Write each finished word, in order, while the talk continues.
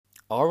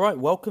All right,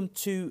 welcome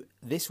to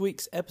this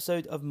week's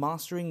episode of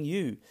Mastering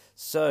You.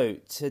 So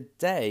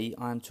today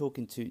I'm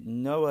talking to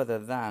no other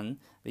than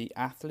the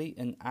athlete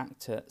and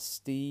actor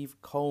Steve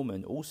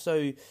Coleman,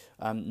 also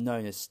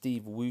known as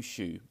Steve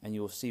Wushu, and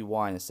you'll see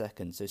why in a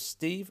second. So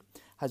Steve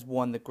has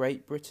won the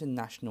Great Britain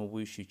National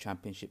Wushu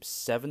Championship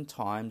 7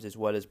 times, as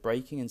well as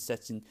breaking and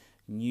setting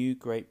new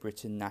Great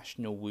Britain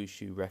National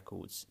Wushu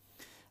records.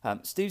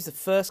 Steve's the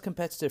first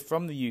competitor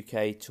from the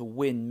UK to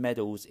win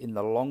medals in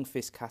the long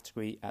fist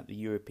category at the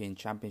European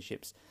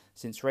Championships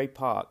since Ray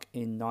Park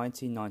in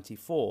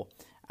 1994.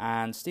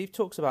 And Steve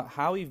talks about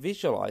how he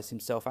visualised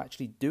himself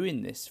actually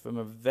doing this from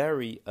a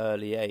very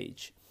early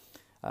age.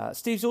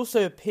 Steve's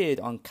also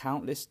appeared on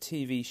countless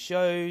TV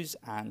shows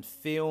and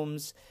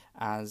films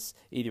as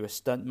either a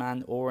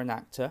stuntman or an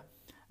actor.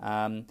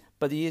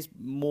 But he is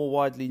more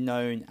widely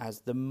known as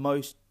the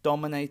most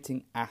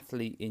dominating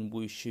athlete in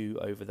Wushu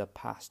over the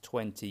past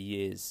 20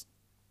 years.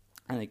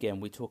 And again,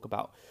 we talk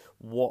about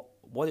what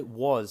it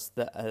was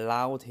that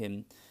allowed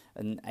him,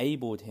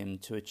 enabled him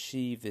to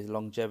achieve this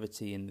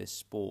longevity in this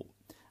sport.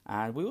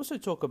 And we also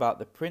talk about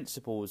the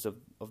principles of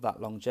that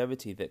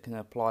longevity that can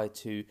apply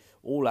to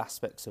all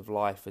aspects of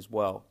life as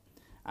well.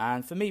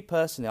 And for me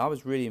personally, I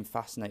was really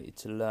fascinated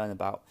to learn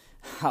about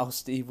how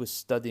Steve was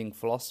studying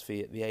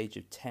philosophy at the age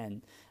of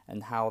 10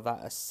 and how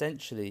that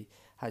essentially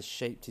has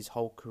shaped his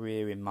whole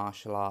career in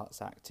martial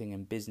arts, acting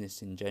and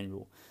business in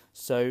general.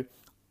 So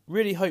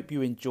really hope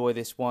you enjoy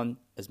this one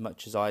as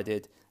much as I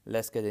did.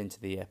 Let's get into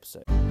the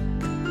episode.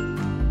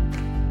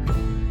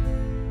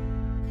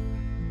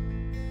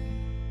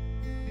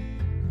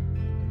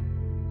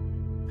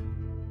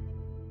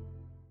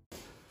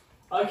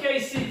 Okay,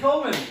 Steve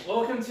Coleman,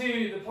 welcome to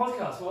the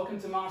podcast. Welcome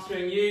to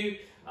Mastering You.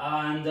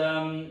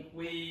 And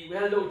we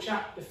had a little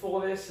chat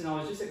before this, and I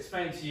was just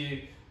explaining to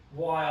you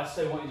why I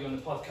so wanted you on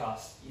the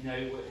podcast. You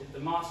know, the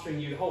Mastering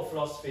You, the whole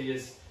philosophy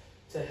is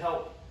to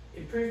help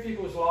improve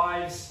people's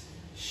lives,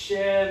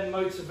 share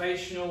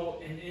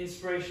motivational and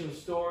inspirational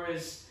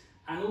stories,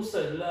 and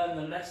also learn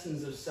the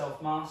lessons of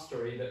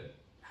self-mastery that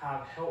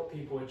have helped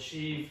people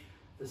achieve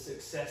the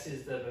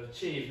successes that they've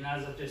achieved. And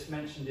as I've just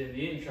mentioned in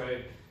the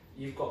intro,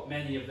 you've got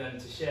many of them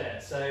to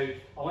share. So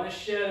I want to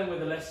share them with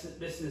the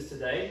listeners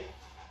today.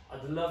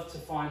 I'd love to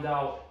find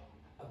out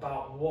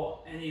about what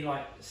any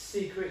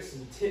secrets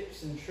and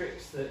tips and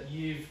tricks that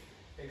you've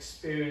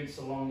experienced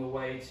along the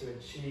way to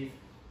achieve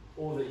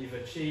all that you've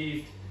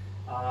achieved.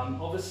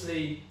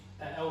 Obviously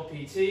at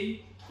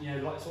LPT,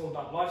 it's all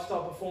about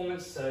lifestyle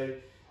performance. So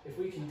if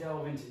we can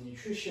delve into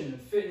nutrition and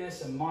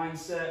fitness and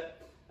mindset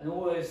and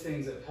all those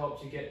things that have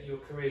helped you get your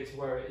career to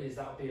where it is,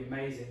 that would be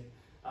amazing.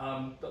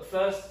 But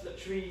first,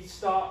 should we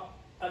start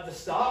at the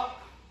start?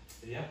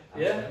 Yeah,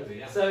 absolutely.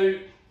 Yeah. So,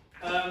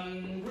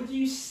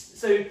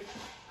 so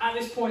at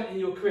this point in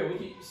your career,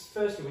 would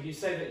you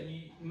say that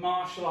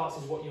martial arts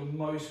is what you're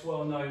most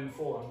well known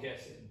for? I'm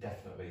guessing.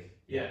 Definitely.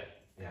 Yeah.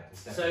 Yeah,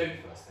 it's definitely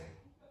the first thing.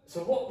 So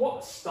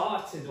what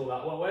started all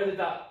that? Well, where did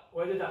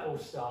that all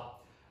start?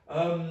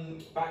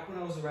 Back when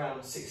I was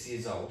around 6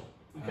 years old.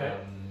 Okay.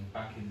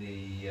 Back in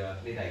the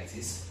mid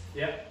 80s.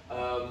 Yeah.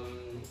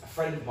 A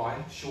friend of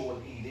mine,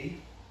 Sean Eady,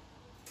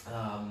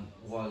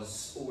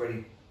 was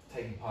already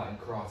taking part in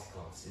karate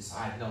classes.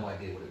 I had no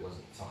idea what it was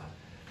at the time.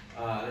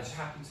 And I just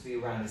happened to be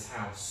around his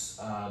house,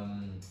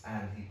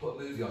 and he put a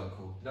movie on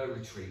called No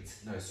Retreat,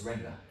 No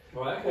Surrender.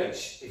 Right, okay.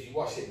 Which, if you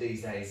watch it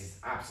these days, is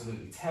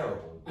absolutely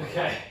terrible.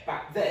 Okay.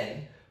 Back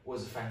then,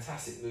 was a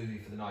fantastic movie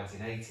for the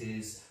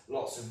 1980s.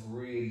 Lots of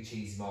really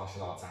cheesy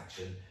martial arts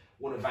action.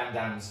 One of Van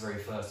Damme's very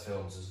first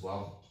films as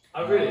well.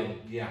 Oh, really?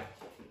 Yeah.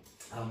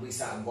 We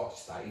sat and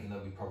watched that, even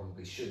though we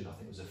probably shouldn't. I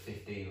think it was a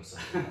 15 or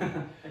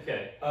something.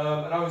 Okay.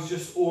 And I was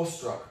just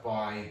awestruck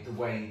by the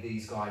way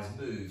these guys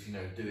move,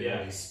 doing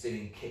all these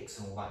spinning kicks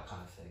and all that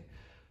kind of thing.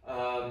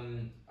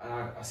 And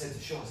I said to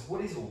Sean, I said,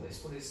 what is all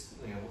this?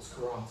 What's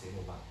karate and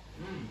all that?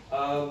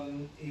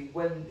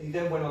 He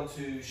then went on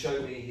to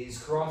show me his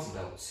karate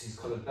belts, his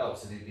coloured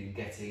belts that he'd been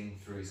getting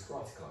through his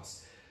karate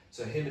class.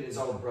 So him and his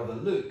older brother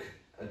Luke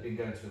had been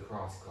going to a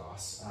karate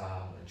class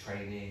and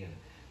training and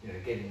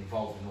getting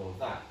involved in all of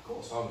that. Of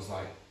course, I was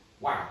like,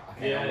 wow,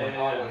 okay,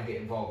 I want to get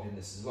involved in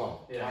this as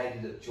well. Yeah. I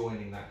ended up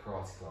joining that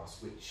karate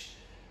class, which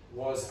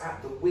was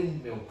at the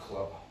Windmill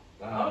Club.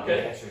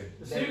 Okay.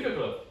 The snooker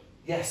club.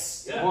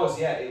 Yes, Yeah. it was.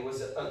 Yeah, it was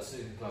at the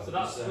snooker club. So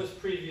that was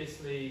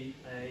previously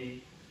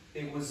a.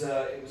 It was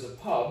a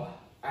pub,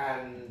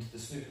 and the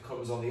snooker club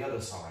was on the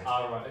other side.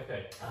 Ah, right.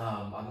 Okay.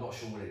 I'm not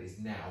sure what it is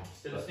now.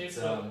 Still a snooker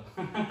club.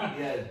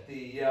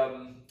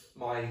 Yeah,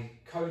 my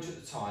coach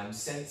at the time,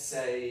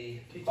 Sensei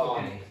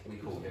Barney, we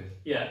called him.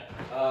 Yeah.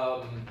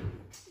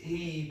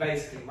 He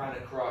basically ran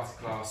a karate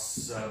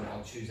class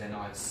on Tuesday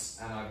nights,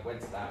 and I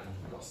went to that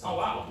and got started. Oh,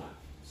 wow.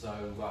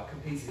 So I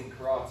competed in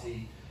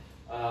karate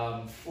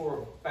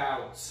for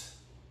about,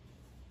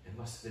 it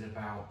must have been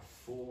about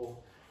 4,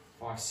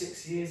 5,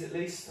 6 years at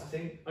least, I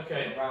think.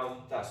 Okay.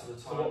 Around that sort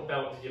of time. So what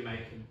belt did you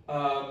make?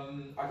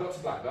 I got to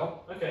black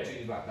belt. Okay.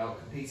 Junior black belt.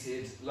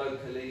 Competed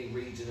locally,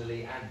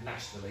 regionally, and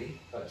nationally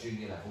at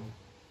junior level.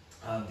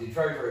 Did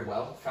very, very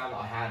well. Found that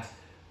I had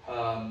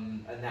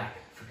knack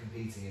for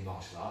competing in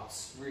martial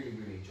arts. Really,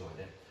 really enjoyed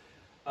it.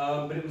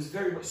 But it was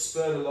very much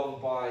spurred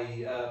along by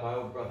my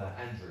older brother,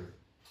 Andrew.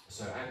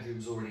 So Andrew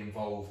was already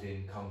involved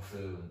in Kung Fu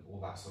and all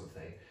that sort of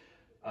thing.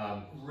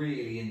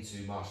 Really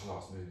into martial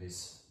arts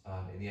movies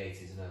in the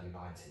 80s and early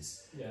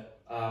 90s. Yeah.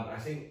 I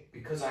think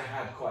because I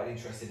had quite an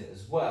interest in it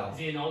as well. Is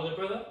he an older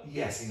brother?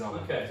 Yes, he's older.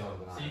 Okay. He's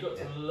older than So I you am,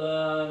 got to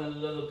learn a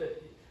little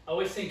bit. I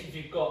always think if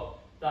you've got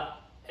that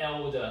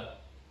elder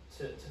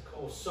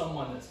or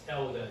someone that's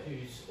elder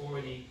who's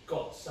already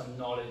got some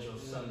knowledge or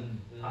some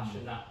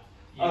passion, that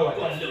you've got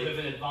a little bit of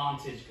an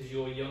advantage because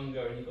you're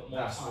younger and you've got more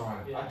time. That's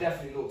right. Yeah. I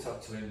definitely looked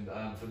up to him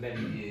for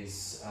many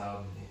years.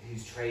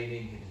 His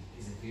training,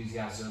 his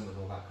enthusiasm and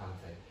all that kind of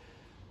thing.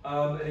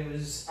 And it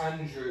was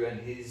Andrew and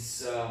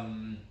his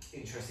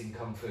interest in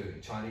Kung Fu,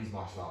 Chinese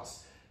martial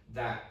arts,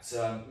 that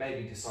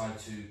made me decide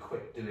to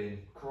quit doing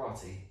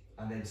karate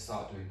and then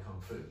start doing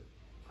Kung Fu.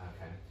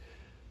 Okay.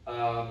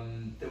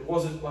 There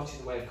wasn't much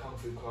in the way of Kung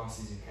Fu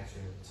classes in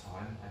Kettering at the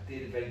time. I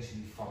did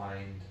eventually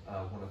find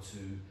one or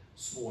two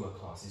smaller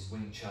classes,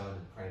 Wing Chun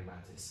and Praying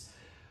Mantis.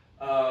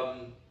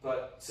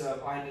 But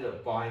I ended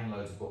up buying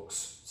loads of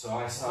books. So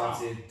I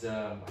started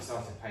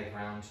paid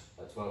around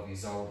at 12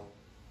 years old.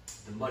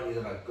 The money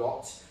that I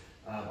got,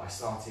 I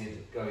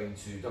started going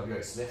to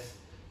W.H. Smith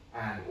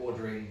and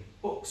ordering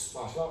books,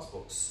 martial arts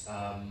books.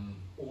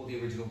 All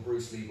the original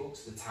Bruce Lee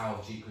books, The Tao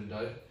of Jeet Kune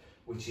Do,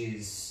 which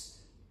is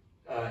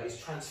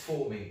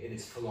transforming in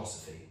its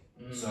philosophy.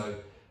 So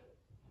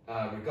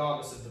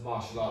regardless of the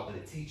martial art that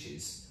it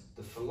teaches,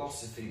 the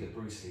philosophy that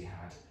Bruce Lee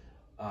had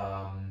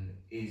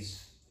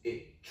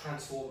it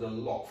transformed a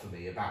lot for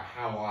me about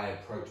how I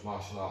approach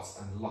martial arts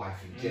and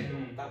life in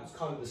general. That was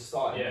kind of the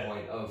starting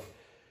point of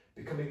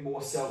becoming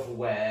more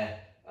self-aware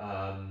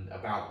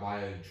about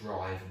my own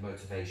drive and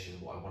motivation,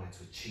 what I wanted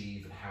to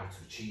achieve and how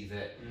to achieve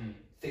it.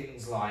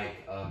 Things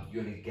like you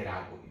only get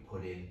out what you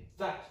put in.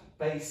 That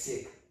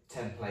basic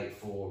template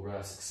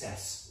for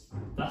success.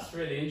 That's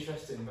really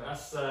interesting. But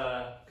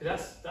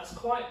that's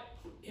quite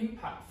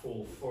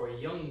impactful for a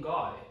young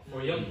guy,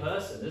 for a young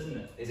person, isn't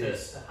it? It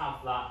is. To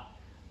have that.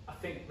 I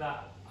think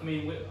that. I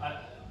mean,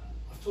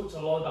 I've talked a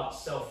lot about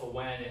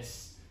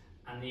self-awareness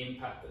and the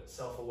impact that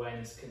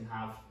self-awareness can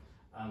have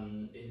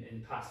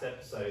in past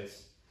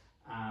episodes.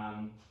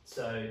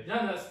 So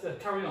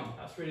carry on.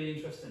 That's really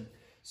interesting.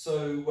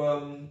 So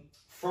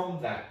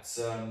from that,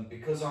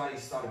 because I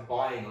started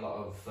buying a lot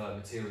of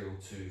material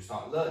to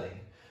start learning,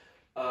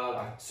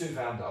 I soon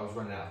found that I was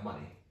running out of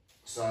money.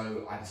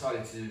 So I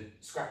decided to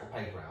scrap the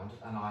playground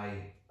and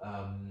I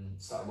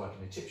started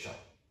working in a chip shop.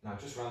 Now,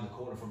 just around the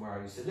corner from where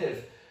I used to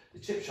live, the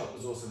chip shop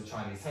was also a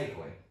Chinese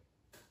takeaway.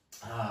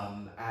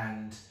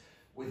 And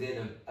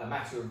within a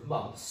matter of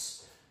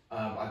months,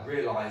 I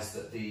realised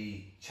that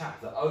the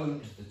chap that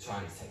owned the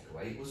Chinese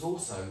takeaway was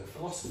also a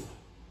philosopher.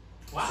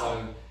 Wow.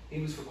 So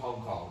he was from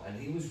Hong Kong and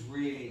he was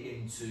really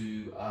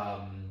into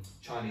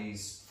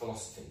Chinese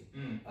philosophy,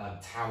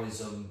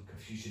 Taoism,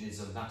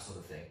 Confucianism, that sort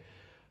of thing.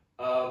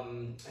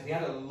 And he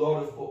had a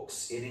lot of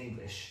books in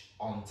English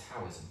on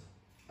Taoism,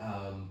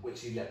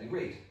 which he let me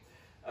read.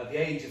 At the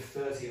age of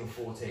 13 or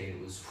 14, it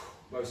was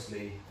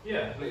mostly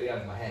completely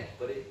over my head,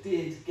 but it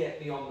did get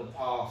me on the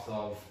path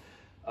of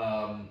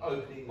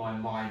opening my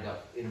mind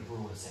up in a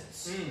broader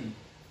sense.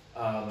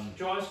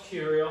 Drives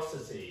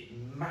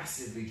curiosity.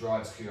 Massively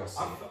drives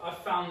curiosity. I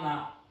found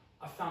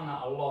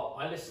that a lot.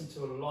 I listen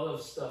to a lot of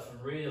stuff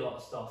and read a lot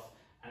of stuff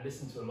and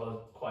listen to a lot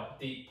of quite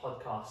deep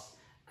podcasts.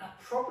 And I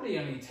probably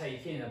only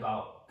take in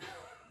about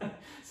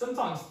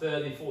sometimes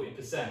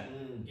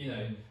 30-40%, you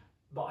know.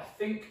 But I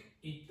think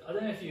I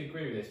don't know if you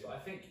agree with this, but I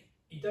think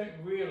you don't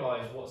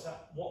realise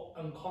what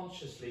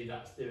unconsciously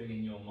that's doing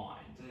in your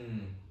mind,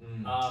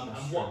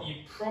 and what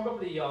you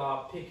probably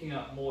are picking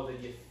up more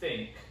than you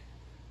think.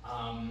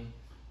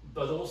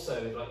 But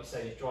also, like you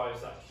say, it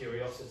drives that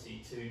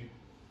curiosity to,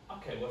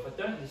 okay, well, if I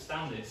don't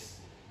understand this,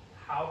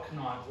 how can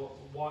I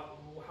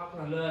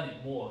learn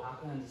it more? How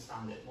can I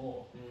understand it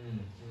more?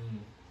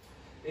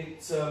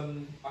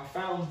 I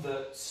found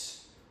that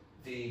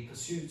the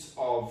pursuit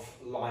of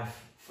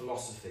life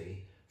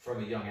philosophy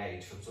from a young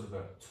age, from sort of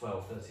about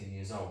 12, 13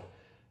 years old,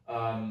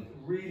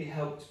 really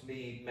helped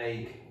me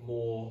make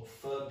more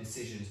firm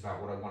decisions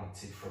about what I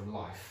wanted from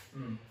life.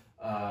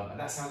 And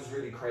that sounds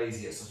really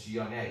crazy at such a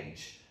young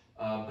age,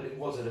 but it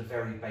was at a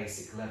very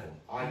basic level.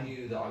 I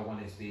knew that I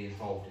wanted to be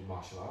involved in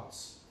martial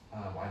arts.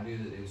 I knew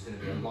that it was going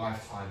to be a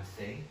lifetime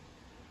thing.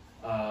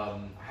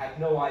 I had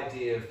no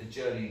idea of the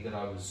journey that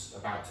I was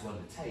about to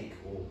undertake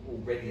or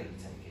already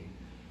undertaking,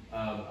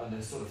 and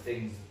the sort of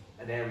things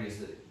and areas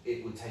that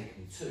it would take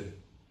me to.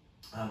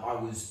 I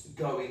was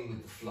going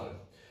with the flow.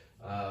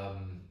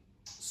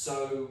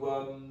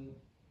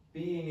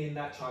 Being in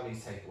that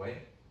Chinese takeaway,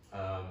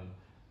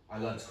 I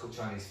learned to cook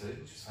Chinese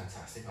food, which was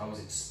fantastic. I was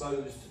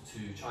exposed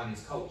to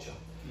Chinese culture.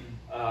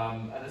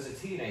 And as a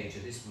teenager,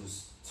 this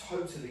was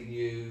totally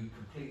new,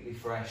 completely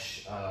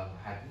fresh.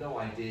 Had no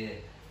idea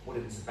what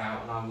it was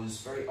about, and I was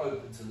very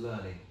open to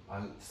learning.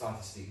 I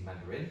started speaking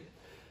Mandarin.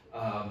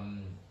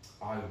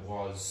 I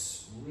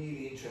was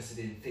really interested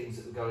in things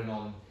that were going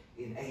on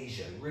in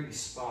Asia. It really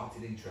sparked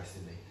an interest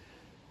in me.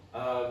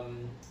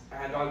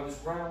 And I was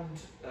round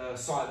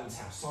Simon's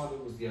house.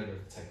 Simon was the owner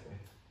of the takeaway.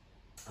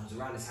 I was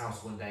around his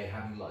house one day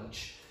having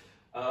lunch,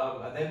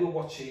 and they were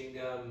watching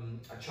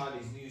a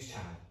Chinese news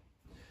channel.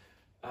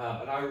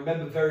 And I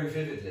remember very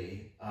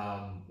vividly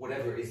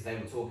whatever it is they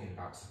were talking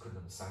about, because I couldn't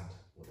understand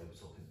what they were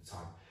talking at the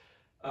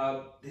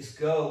time. This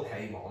girl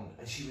came on,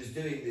 and she was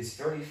doing this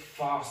very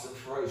fast and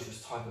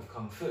ferocious type of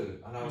kung fu,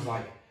 and I was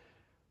like,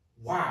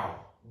 wow,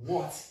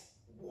 what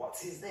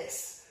is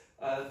this?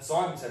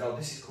 Simon said, oh,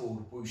 this is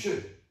called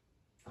wushu.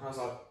 And I was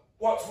like,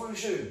 what's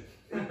wushu?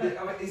 I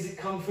mean, is it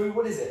kung fu?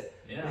 What is it?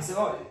 Yeah. And he said,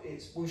 oh,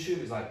 it's wushu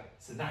is like,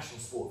 it's the national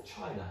sport of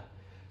China.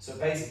 So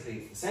basically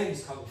it's the same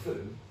as kung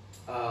fu,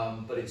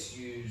 but it's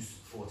used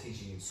for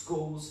teaching in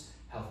schools,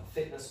 health and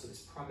fitness, but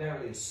it's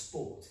primarily a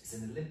sport. It's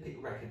an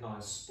Olympic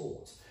recognised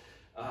sport.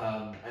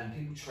 And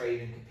people train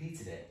and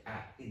compete in it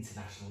at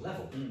international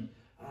level. And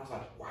I was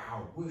like,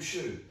 wow,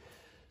 wushu.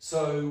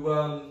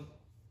 So,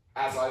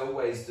 as I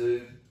always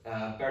do,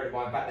 bearing in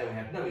mind back then we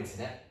had no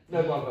internet,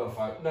 no mobile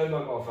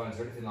phones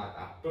or anything like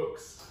that.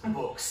 Books.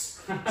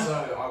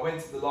 So I went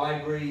to the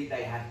library,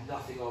 they had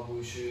nothing on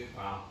wushu.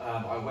 Wow.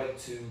 I went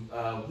to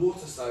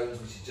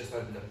Waterstones, which had just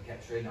opened up in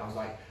Kettering. I was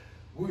like,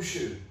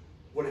 wushu,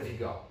 what have you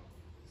got?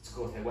 Of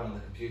course, they went on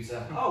the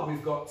computer. Oh,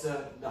 we've got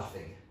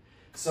nothing.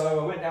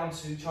 So I went down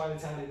to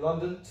Chinatown in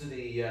London to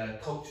the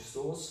culture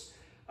stores,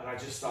 and I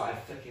just started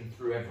flicking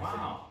through everything.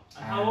 Wow.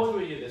 And how old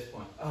were you at this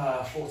point?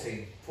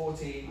 14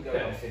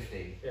 going on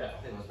 15. Yeah.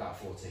 I think I was about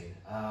 14.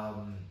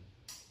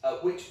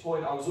 At which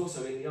point I was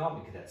also in the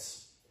Army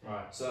Cadets.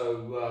 Right.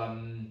 So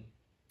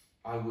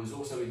I was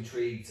also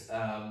intrigued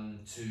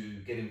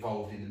to get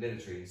involved in the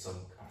military in some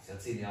capacity.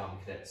 I'd seen the Army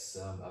Cadets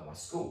at my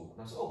school,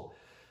 and I was oh,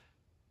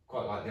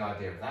 quite like the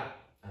idea of that,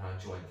 and I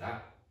joined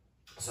that.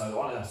 So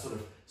on a sort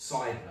of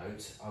side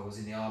note, I was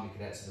in the Army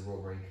Cadets and the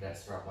Royal Marine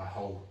Cadets throughout my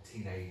whole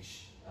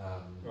teenage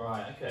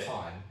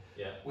time,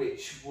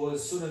 which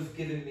was sort of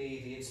giving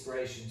me the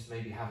inspiration to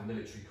maybe have a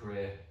military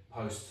career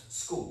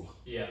post-school.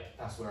 Yeah.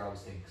 That's where I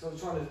was thinking. Because I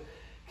was trying to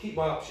keep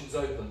my options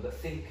open, but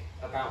think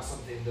about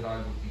something that I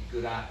would be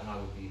good at and I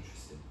would be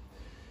interested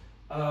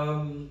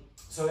in.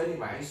 So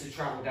anyway, I used to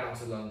travel down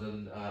to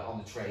London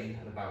on the train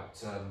at about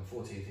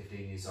 14,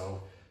 15 years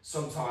old.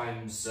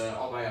 Sometimes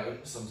on my own,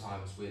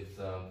 sometimes with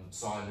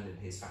Simon and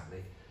his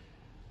family.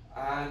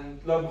 And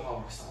lo and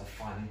behold, I started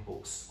finding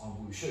books on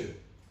wushu.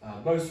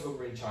 Most of them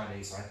were in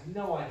Chinese, so I had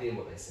no idea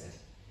what they said.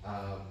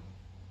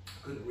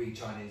 Couldn't read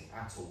Chinese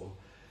at all.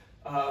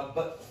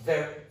 But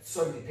there are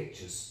so many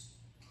pictures.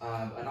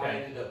 And I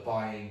ended up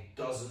buying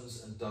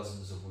dozens and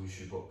dozens of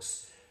wushu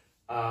books.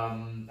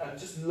 And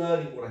just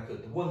learning what I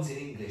could. The ones in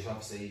English,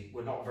 obviously,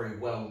 were not very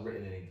well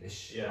written in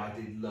English. Yeah. I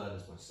did learn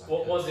as much as I could.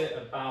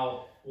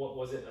 What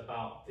was it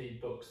about the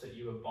books that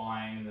you were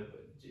buying?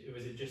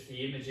 Was it just the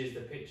images,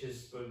 the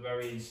pictures were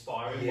very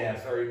inspiring? Yeah,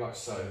 very much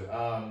so.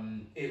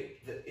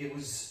 It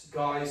was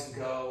guys and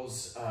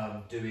girls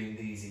doing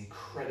these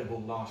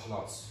incredible martial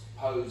arts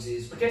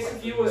poses. I guess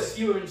if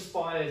you were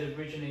inspired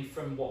originally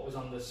from what was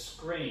on the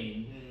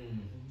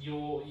screen,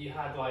 you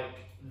had like,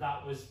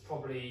 that was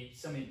probably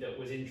something that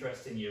was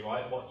interesting you,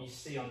 right? What you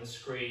see on the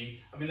screen.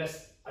 I mean,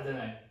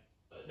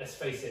 let's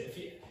face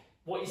it.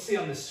 What you see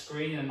on the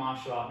screen in a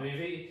martial art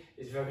movie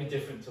is very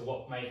different to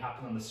what may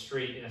happen on the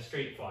street in a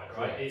street fight,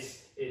 right?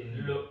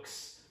 It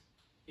looks,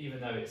 even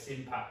though it's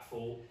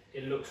impactful,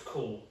 it looks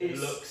cool.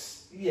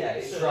 It's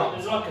there's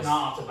like an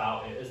art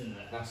about it, isn't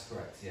there? That's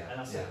correct. Yeah. And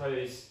I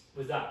suppose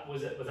was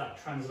that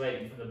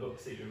translating from the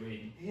books that you were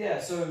reading? Yeah.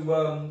 So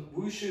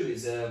wushu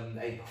is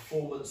a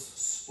performance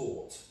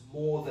sport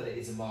more than it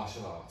is a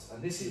martial art,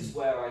 and this is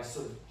where I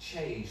sort of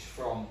changed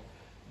from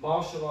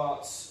martial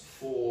arts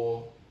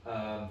for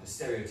the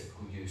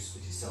stereotypical use,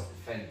 which is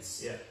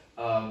self-defense,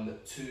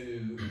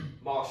 to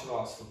martial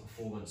arts for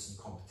performance and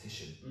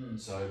competition.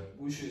 So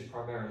wushu is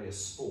primarily a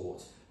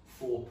sport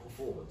for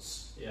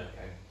performance. Yeah.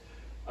 Okay.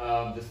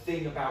 The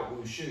thing about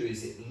wushu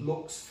is it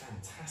looks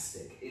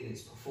fantastic in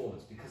its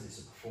performance because it's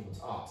a performance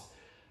art,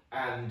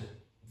 and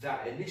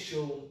that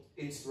initial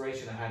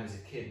inspiration I had as a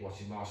kid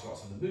watching martial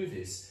arts on the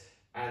movies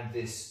and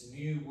this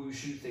new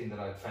wushu thing that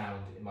I'd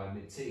found in my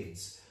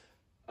mid-teens.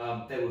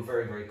 They were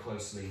very, very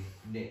closely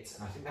knit,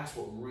 and I think that's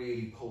what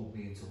really pulled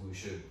me into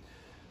wushu.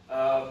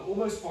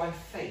 Almost by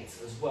fate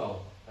as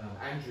well.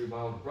 Andrew, my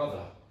older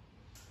brother,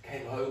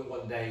 came home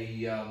one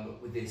day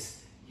with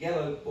this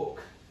yellow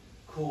book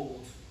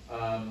called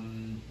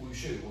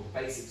Wushu, or the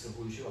Basics of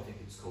Wushu, I think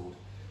it's called.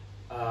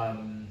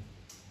 And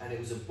it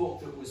was a book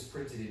that was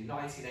printed in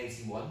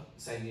 1981,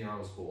 the same year I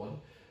was born,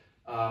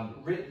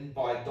 written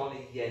by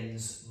Donnie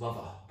Yen's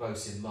mother, Bo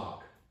Sin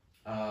Mark.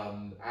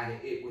 And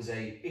it was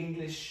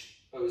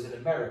an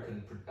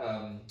American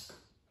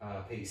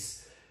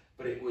piece,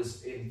 but it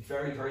was in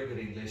very, very good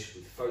English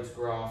with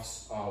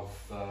photographs of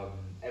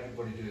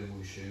everybody doing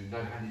wushu,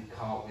 no-handed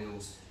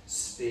cartwheels,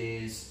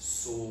 spears,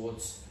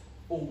 swords,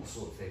 all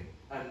sort of thing.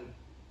 And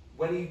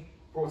when he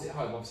brought it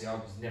home. Obviously, I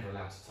was never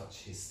allowed to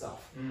touch his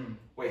stuff.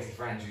 Waited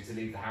for Andrew to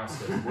leave the house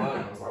to go to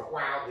work. I was like,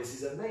 wow,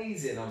 this is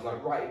amazing. I was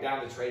like writing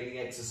down the training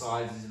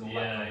exercises and all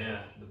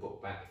that. The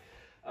book back.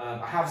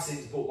 I have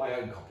since bought my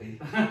own copy,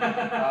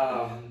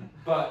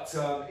 but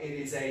it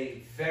is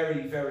a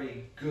very,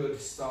 very good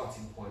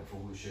starting point for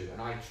Wushu,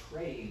 and I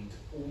trained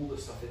all the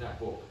stuff in that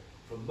book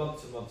for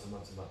months and months and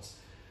months and months.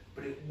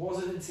 But it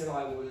wasn't until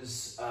I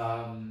was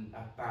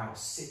about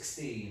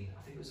 16,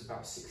 I think it was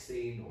about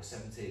 16 or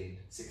 16,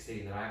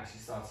 that I actually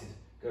started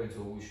going to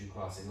a Wushu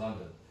class in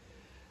London,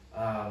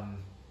 and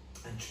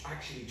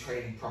actually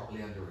training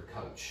properly under a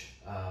coach.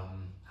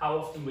 How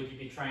often would you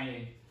be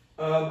training?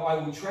 I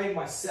would train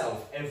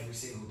myself every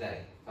single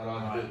day. I'd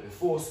either do it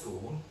before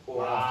school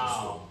or after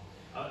school.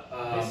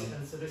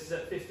 And so this is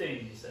at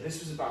 15, you said? This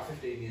was about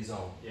 15 years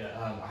old.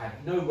 Yeah. I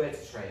had nowhere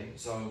to train,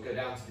 so I would go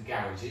down to the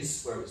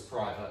garages where it was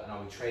private, and I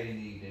would train in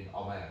the evening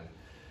on my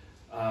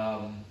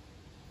own.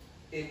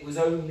 It was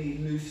only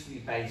loosely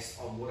based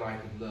on what I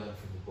could learn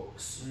from the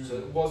books, so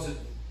it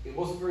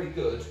wasn't very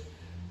good,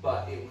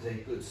 but it was a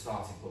good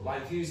starting point. My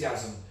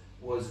enthusiasm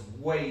was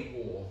way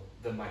more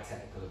than my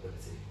technical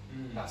ability.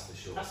 That's for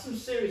sure. That's some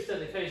serious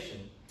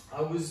dedication.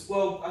 I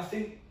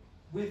think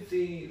with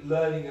the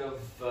learning of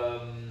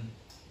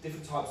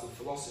different types of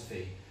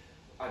philosophy,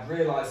 I'd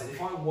realised that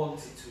if I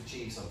wanted to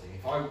achieve something,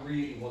 if I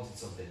really wanted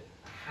something,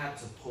 I had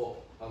to put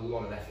a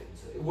lot of effort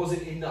into it. It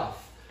wasn't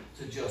enough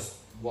to just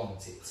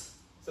want it.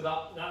 So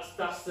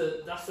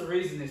that's the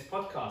reason this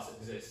podcast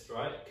exists,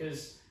 right?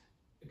 Because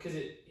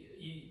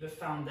the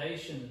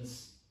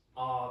foundations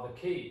are the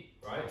key,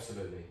 right?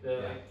 Absolutely.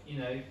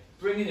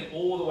 Bringing it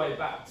all the way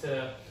back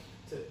to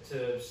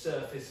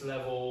surface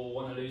level,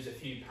 want to lose a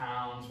few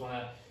pounds, want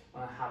to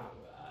have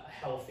a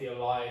healthier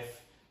life.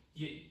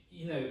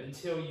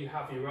 Until you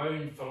have your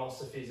own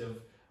philosophies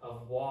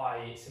of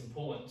why it's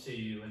important to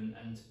you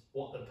and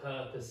what the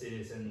purpose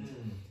is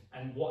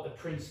and what the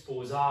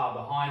principles are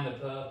behind the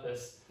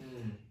purpose,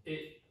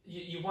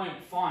 you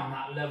won't find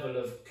that level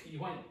of you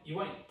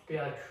won't be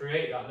able to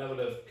create that level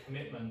of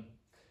commitment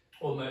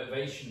or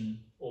motivation,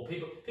 or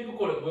people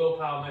call it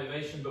willpower,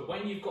 motivation, but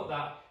when you've got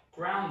that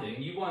grounding,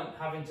 you weren't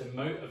having to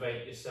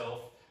motivate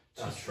yourself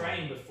to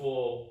train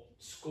before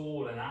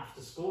school and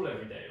after school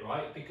every day,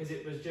 right? Because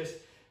it was just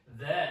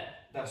there.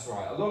 That's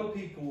right. A lot of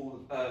people,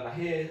 I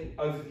hear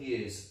over the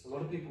years, a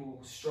lot of people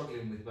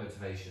struggling with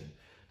motivation.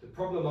 The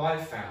problem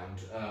I've found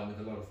with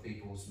a lot of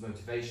people's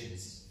motivation is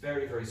it's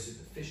very, very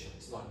superficial.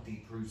 It's not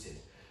deep-rooted.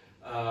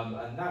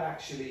 And that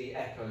actually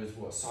echoes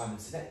what Simon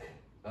Sinek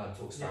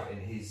talks about in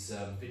his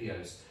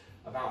videos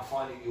about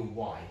finding your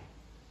why.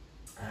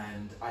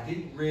 And I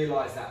didn't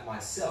realise that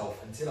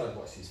myself until I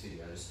watched his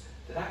videos,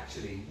 that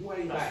actually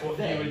way back then... That's what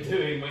you were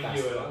doing when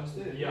you were... I was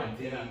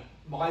doing.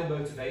 My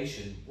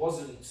motivation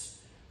wasn't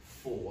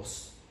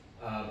forced.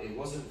 It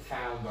wasn't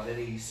found on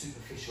any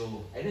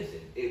superficial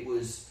anything.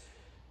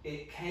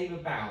 It came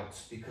about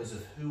because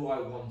of who I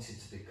wanted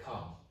to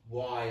become,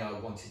 why I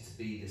wanted to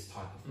be this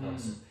type of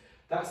person.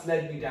 That's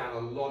led me down a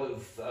lot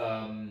of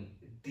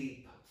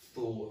deep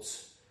thought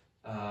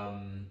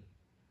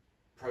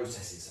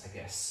processes, I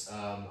guess,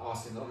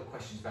 asking a lot of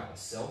questions about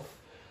myself,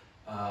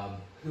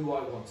 who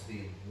I want to be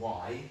and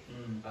why,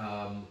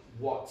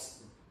 what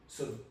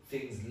sort of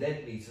things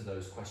led me to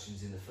those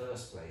questions in the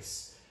first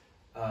place.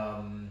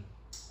 A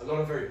lot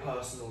of very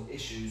personal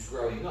issues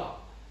growing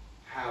up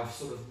have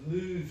sort of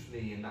moved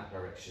me in that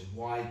direction.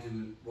 Why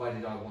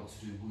did I want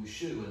to do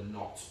wushu and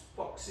not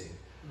boxing?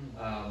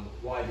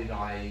 Why did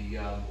I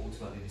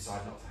ultimately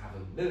decide not to have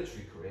a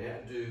military career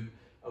and do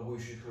a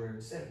wushu career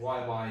instead?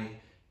 Why am I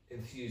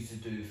enthused to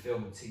do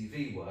film and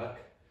TV work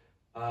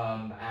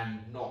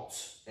and not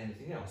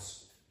anything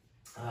else?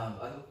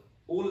 And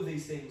all of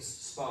these things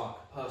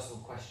spark personal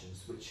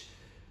questions, which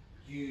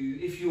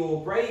if you're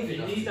brave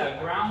enough, you need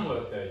that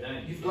groundwork though,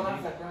 don't you? You've got to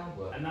have that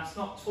groundwork, and that's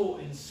not taught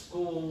in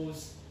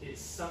schools.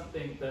 It's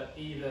something that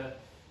either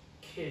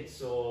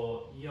kids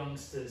or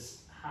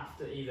youngsters have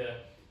to either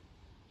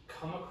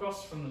come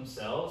across from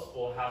themselves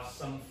or have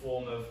some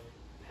form of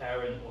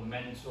parent or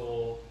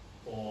mentor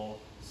or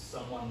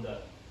someone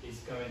that is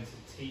going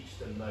to teach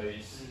them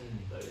those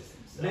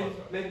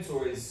themselves.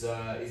 Mentor is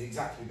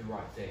exactly the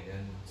right thing,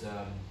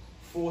 and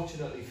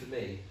fortunately for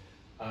me,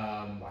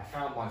 I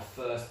found my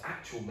first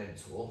actual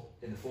mentor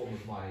in the form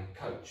of my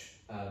coach,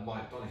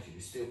 Mike Donoghue,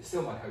 who's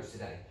still my coach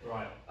today.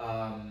 Right.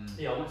 I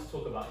want to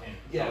talk about him.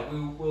 Yeah,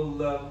 we'll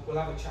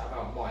have a chat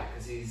about Mike,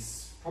 because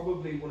he's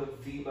probably one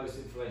of the most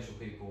influential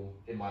people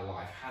in my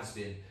life, has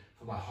been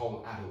for my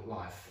whole adult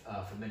life,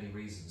 for many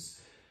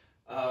reasons.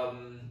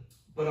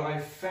 But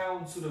I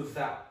found sort of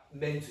that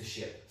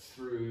mentorship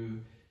through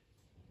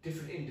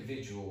different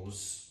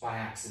individuals by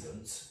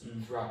accident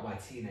throughout my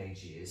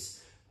teenage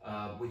years,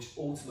 which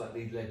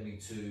ultimately led me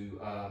to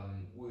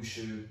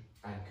wushu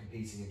and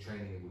competing and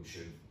training in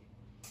wushu,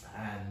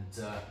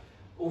 and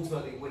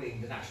ultimately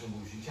winning the National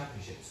Wushu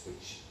Championships,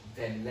 which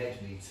then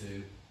led me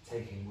to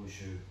taking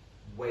wushu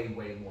way,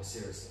 way more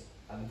seriously.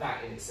 And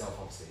that in itself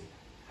obviously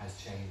has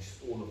changed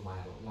all of my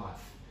adult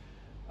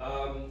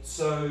life.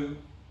 So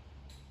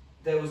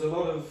there was a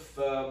lot of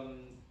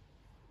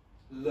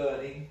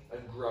learning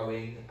and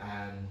growing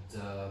and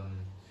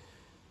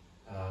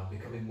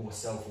becoming more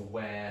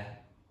self-aware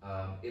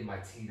in my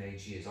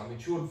teenage years. I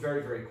matured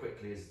very, very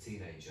quickly as a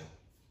teenager.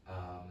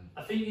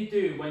 I think you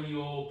do when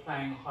you're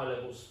playing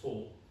high-level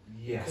sport.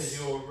 Yes. Because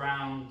you're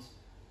around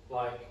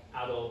like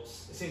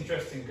adults. It's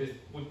interesting because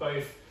we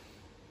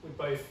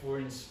both were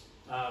in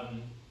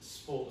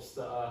sports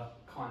that are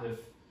kind of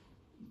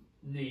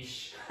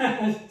niche,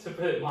 to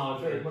put it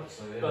mildly. Very much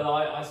so, yeah. But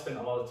I spent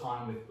a lot of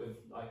time with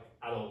like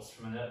adults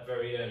from a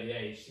very early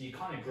age. So you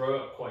kind of grow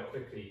up quite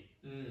quickly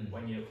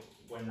when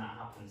that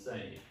happens, don't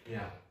you?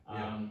 Yeah.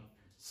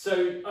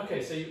 So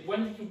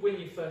when did you win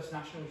your first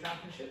national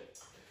championship?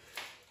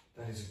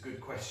 That is a good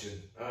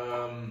question.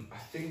 I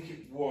think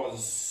it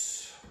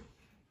was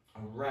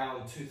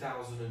around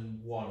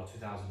 2001 or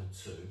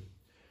 2002.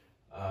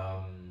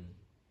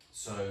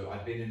 So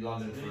I'd been in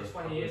London for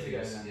 20 years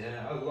ago then.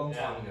 Yeah, a long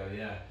time ago,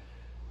 yeah.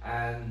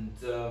 And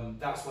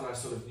that's when I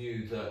sort of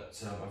knew that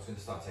I was going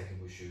to start taking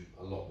Wushu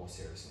a lot more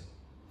seriously.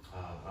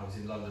 I was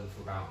in London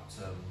for about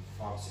 5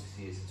 or 6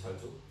 years in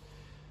total.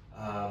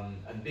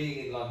 And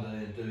being in London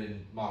and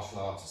doing martial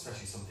arts,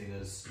 especially something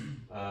as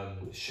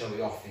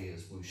showy-offy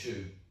as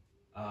Wushu,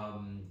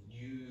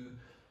 you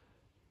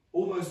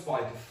almost by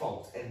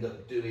default end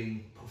up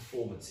doing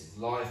performances,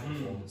 live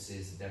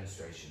performances and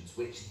demonstrations,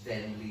 which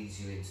then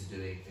leads you into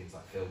doing things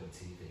like film and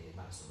TV and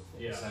that sort of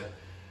thing. Yeah.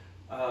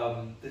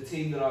 So the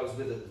team that I was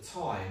with at the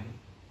time,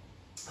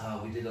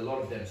 we did a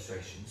lot of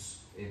demonstrations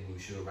in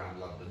Wushu around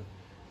London,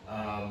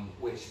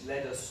 which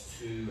led us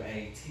to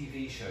a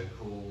TV show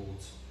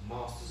called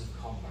Masters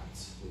of Combat,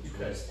 which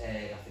was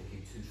aired, I think,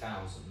 in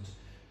 2000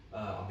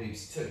 on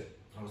BBC Two.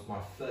 That was my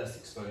first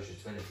exposure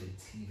to anything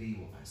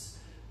TV-wise,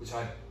 which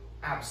I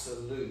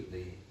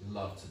absolutely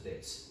loved to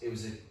bits. It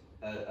was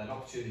an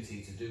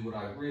opportunity to do what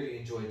I really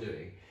enjoy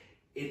doing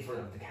in front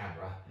of the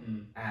camera,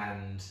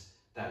 and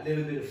that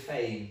little bit of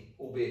fame,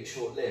 albeit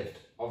short-lived,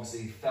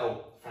 obviously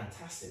felt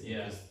fantastic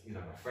because my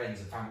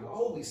friends and family were,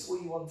 oh, we saw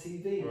you on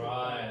TV.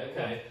 Right,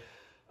 okay.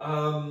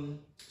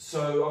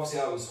 So obviously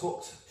I was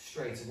hooked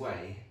straight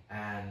away,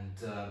 and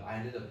I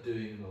ended up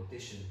doing an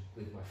audition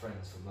with my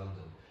friends from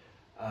London.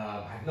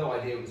 I had no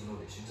idea it was an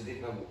audition, so I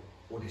didn't know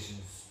what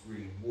auditions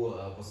really were.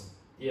 I wasn't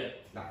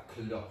that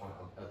clued up on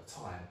it at the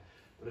time.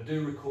 But I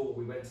do recall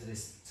we went to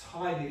this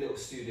tiny little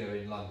studio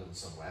in London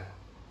somewhere,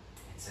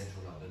 in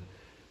central London.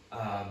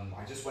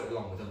 I just went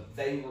along with them.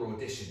 They were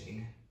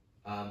auditioning.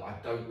 I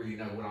don't really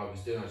know what I was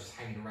doing. I was just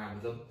hanging around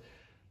with them.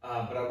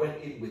 But I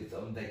went in with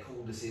them. They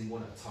called us in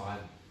one at a time,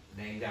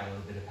 name down on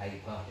a bit of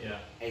paper. Yeah.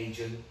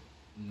 Agent,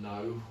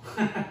 no.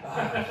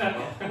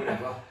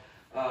 Whatever.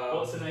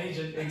 What's an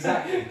agent?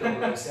 Exactly,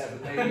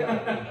 007. There you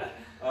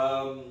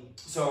go.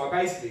 So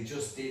I basically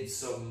just did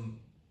some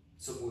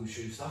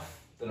Wushu stuff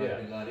that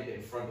I've been learning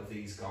in front of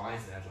these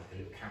guys. They had like a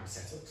little camera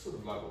setup, sort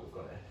of like what we've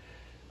got here.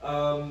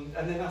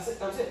 And then that's it.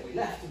 That was it. We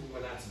left and we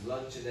went out to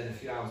lunch, and then a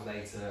few hours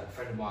later, a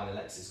friend of mine,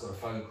 Alexis, got a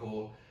phone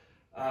call.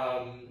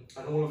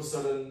 And all of a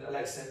sudden,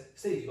 Alexis said,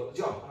 "Steve, you got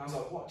the job." And I was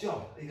like, "What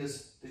job?" He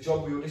goes, "The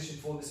job we auditioned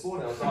for this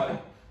morning." I was like,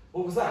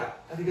 "What was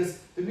that?" And he goes,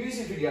 "The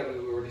music video we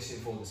were auditioning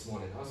for this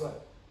morning." I was like,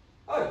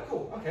 "Oh,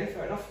 cool. Okay,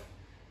 fair enough."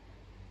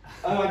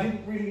 And I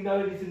didn't really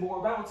know anything more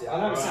about it. I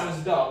know it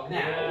sounds dumb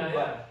now,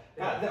 but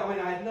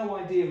I had no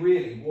idea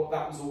really what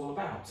that was all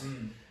about.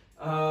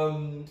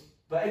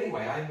 But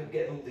anyway, I ended up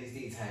getting all these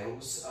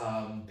details,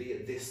 be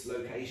at this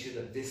location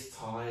at this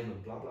time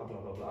and blah, blah, blah,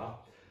 blah, blah.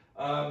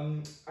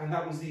 And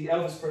that was the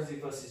Elvis Presley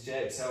versus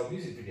JXL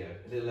music video,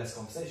 A Little Less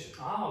Conversation.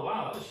 Oh,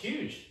 wow, that was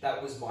huge.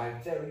 That was my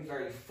very,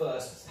 very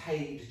first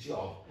paid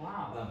job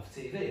for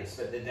TV. I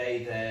spent the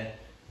day there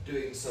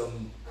doing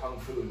some Kung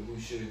Fu and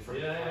Wushu in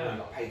front of the camera. I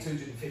got paid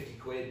 250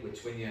 quid,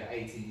 which when you're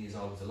 18 years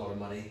old is a lot of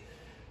money.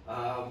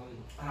 And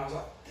I was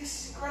like,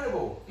 this is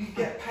incredible. You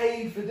get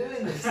paid for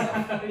doing this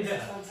stuff. This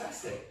is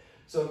fantastic.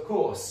 So of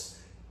course,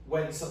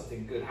 when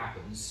something good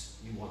happens,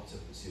 you want to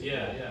pursue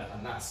it.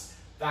 And that's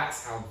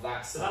how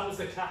that started. So that was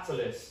the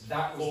catalyst.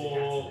 That was the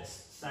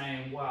catalyst.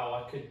 Saying,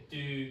 wow, I could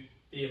be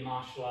a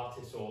martial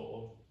artist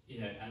or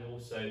and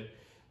also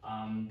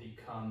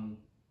become.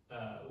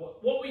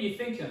 What were you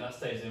thinking at that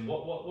stage then?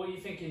 What were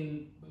you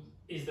thinking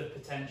is the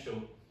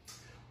potential?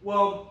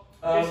 Well,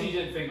 I guess you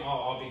didn't think,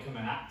 I'll become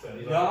an actor.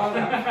 No,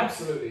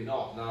 absolutely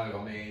not. No,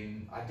 I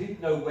mean, I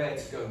didn't know where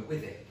to go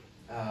with it.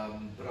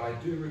 But I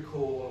do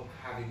recall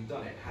having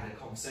done it, had a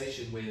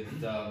conversation with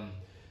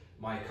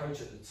my coach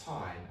at the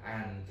time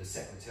and the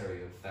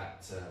secretary of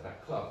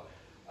that club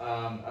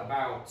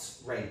about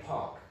Ray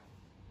Park.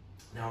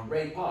 Now,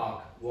 Ray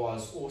Park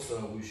was also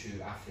a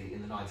Wushu athlete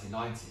in the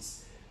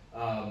 1990s.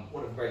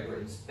 One of Great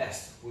Britain's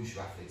best Wushu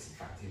athletes, in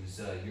fact. He was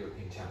a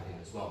European champion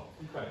as well.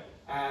 Okay.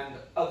 And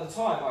at the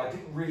time, I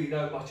didn't really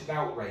know much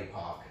about Ray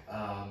Park.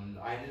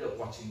 I ended up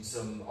watching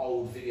some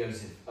old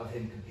videos of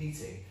him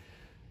competing.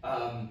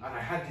 And I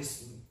had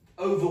this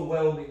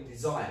overwhelming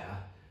desire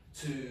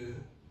to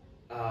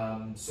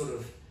sort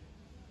of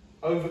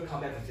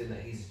overcome everything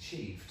that he's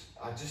achieved.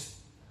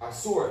 I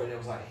saw him and I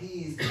was like,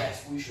 he is the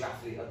best Wushu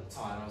athlete at the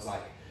time. I was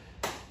like,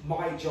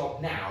 my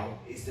job now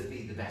is to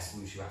be the best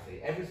wushu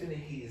athlete. Everything that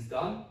he has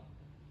done,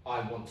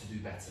 I want to do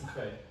better.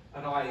 Okay.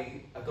 And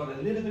I got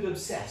a little bit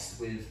obsessed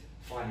with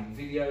finding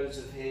videos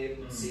of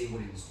him, seeing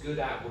what he was good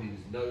at, what he was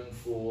known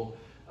for,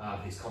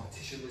 his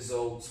competition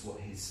results, what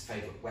his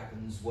favourite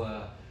weapons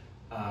were.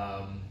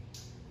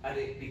 And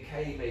it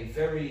became a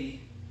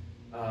very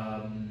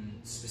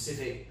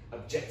specific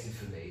objective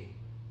for me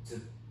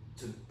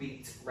to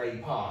beat Ray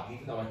Park,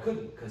 even though I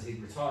couldn't because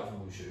he'd retired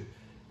from wushu,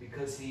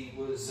 because he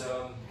was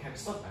became a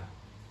stuntman.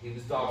 He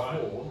was Darth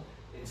Maul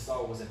in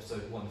Star Wars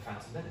Episode 1, The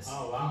Phantom Menace.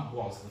 Oh, wow. He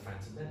was the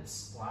Phantom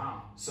Menace.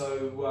 Wow.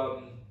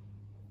 So,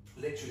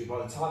 literally, by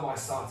the time I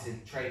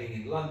started training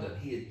in London,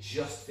 he had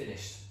just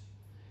finished.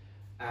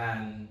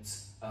 And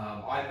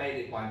I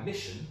made it my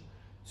mission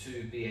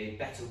to be a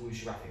better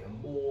wushu athlete, a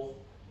more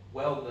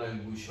well-known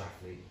wushu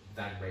athlete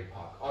than Ray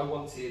Park. I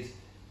wanted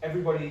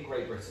everybody in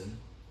Great Britain,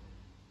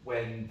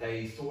 when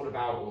they thought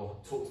about or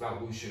talked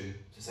about wushu,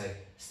 to say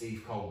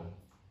Steve Coleman.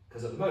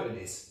 Because at the moment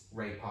it's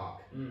Ray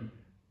Park.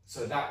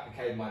 So that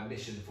became my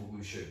mission for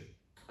wushu.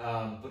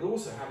 But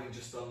also, having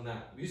just done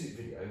that music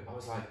video, I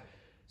was like,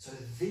 so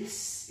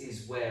this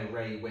is where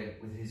Ray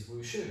went with his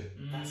wushu.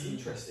 That's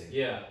interesting.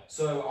 Yeah.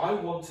 So I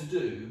want to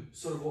do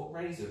sort of what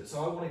Ray's doing.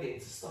 So I want to get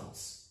into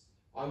stunts.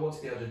 I want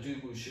to be able to do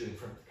wushu in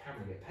front of the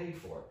camera and get paid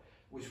for it,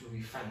 which would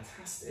be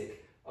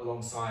fantastic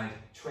alongside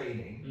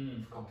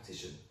training for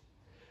competition.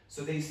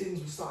 So these things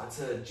were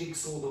starting to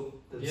jigsaw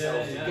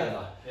themselves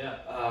together. Yeah.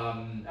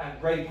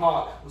 And Ray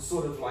Park was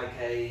sort of like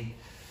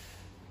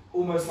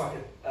almost like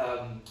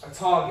a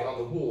target on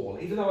the wall.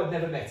 Even though I'd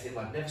never met him,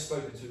 I'd never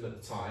spoken to him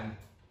at the time,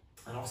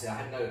 and obviously I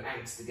had no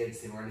angst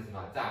against him or anything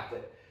like that,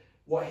 but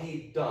what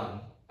he'd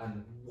done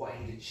and what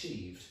he'd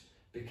achieved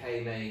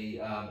became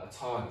a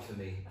target for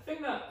me. I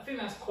think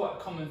that's quite a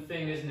common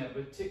thing, isn't it?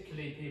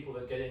 Particularly people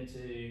that get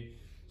into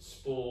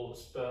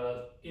sports,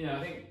 but I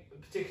think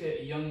particularly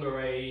at a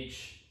younger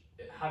age,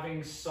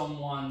 having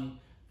someone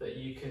that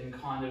you can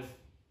kind of,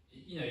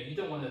 you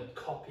don't want to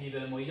copy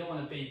them or you don't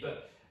want to be,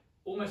 but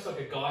almost like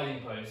a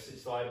guiding post.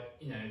 It's like,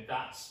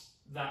 that's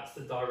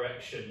the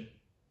direction,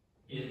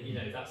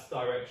 that's the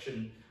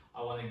direction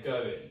I want to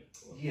go in.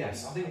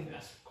 Yes, I think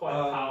that's quite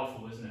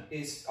powerful, isn't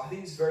it? I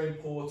think it's very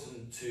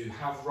important to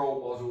have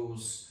role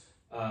models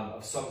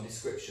of some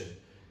description,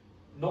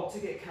 not to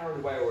get carried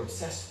away or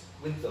obsessed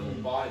with them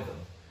and by them,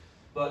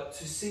 but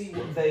to see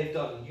what they've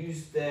done,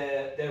 use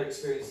their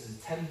experience as a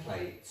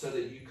template so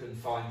that you can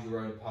find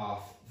your own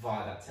path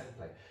via that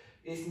template.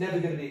 It's never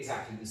going to be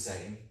exactly the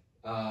same,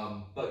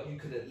 but you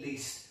can at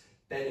least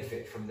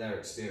benefit from their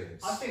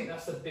experience. I think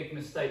that's a big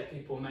mistake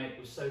people make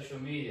with social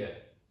media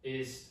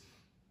is,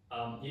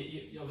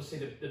 obviously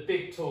the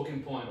big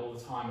talking point all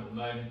the time at the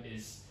moment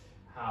is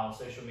how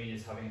social media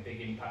is having a big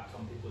impact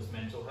on people's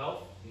mental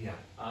health. Yeah.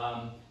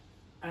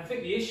 And I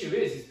think the issue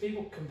is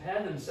people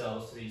compare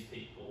themselves to these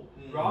people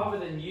rather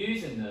than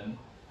using them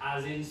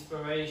as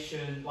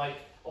inspiration, like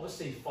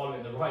obviously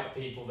following the right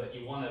people that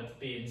you want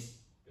to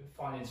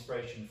find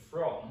inspiration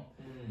from.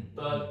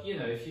 But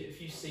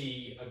if you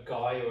see a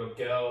guy or a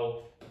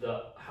girl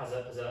that has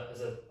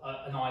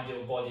an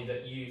ideal body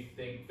that you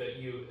think that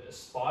you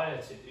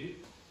aspire to,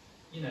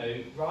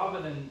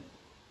 rather than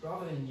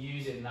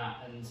using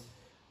that and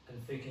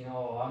thinking,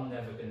 oh, I'm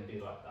never going to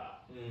be like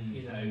that,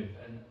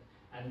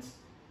 and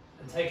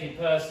taking it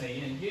personally,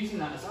 using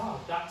that as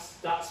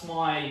that's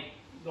my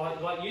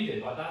like you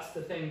did, like that's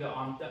the thing that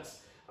I'm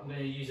going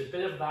to use a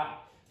bit of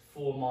that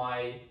for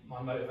my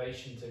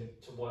motivation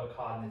to work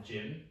hard in the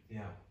gym.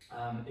 Yeah.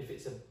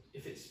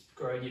 If it's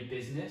growing your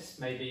business,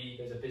 maybe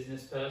there's a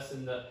business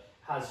person that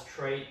has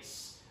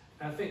traits.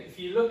 And I think if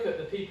you look at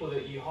the people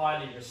that you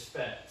highly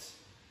respect,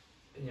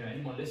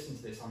 anyone listening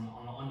to this on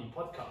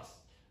your podcast,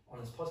 on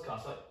this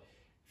podcast, like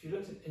if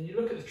you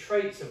look at the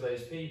traits of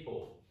those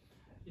people,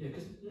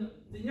 because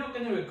you're not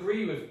going to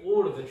agree with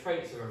all of the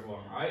traits of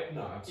everyone, right?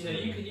 No,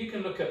 absolutely. You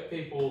can look at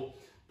people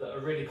that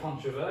are really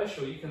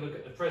controversial. You can look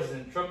at the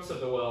President Trumps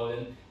of the world,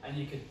 and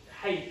you could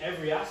hate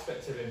every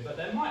aspect of him. But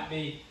there might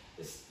be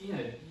this,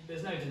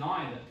 there's no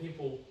denying that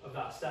people of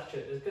that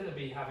stature, there's going to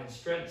be having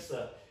strengths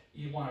that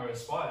you want to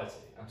aspire to.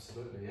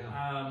 Absolutely,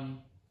 yeah.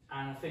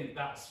 And I think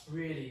that's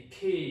really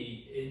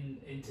key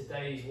in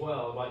today's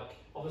world. Like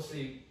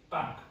obviously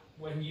back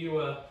when you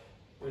were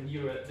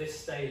at this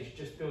stage,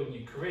 just building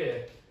your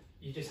career,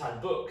 you just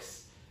had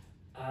books,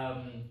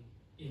 and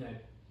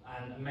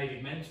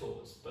maybe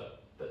mentors,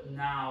 but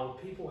now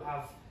people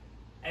have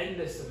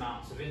endless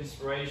amounts of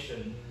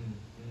inspiration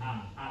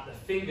at the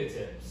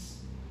fingertips,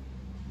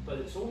 but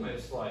it's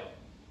almost like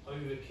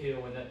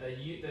overkill and that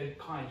they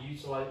kind of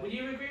utilize. Would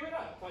you agree with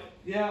that?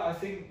 Yeah, I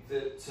think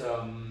that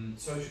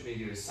social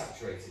media has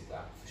saturated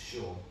that for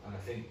sure, and I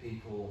think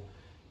people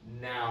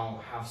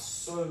now have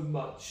so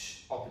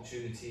much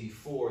opportunity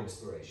for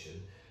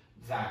inspiration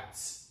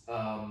that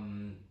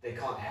they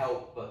can't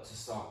help but to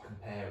start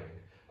comparing.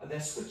 And they're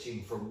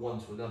switching from one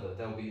to another.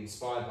 They'll be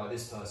inspired by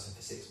this person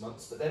for 6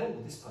 months, but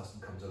then this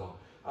person comes along.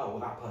 Oh, well,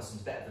 that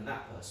person's better than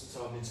that person,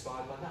 so I'm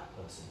inspired by that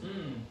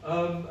person.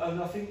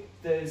 And I think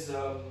there's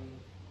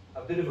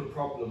a bit of a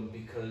problem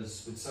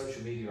because with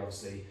social media,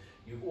 obviously,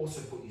 you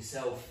also put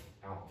yourself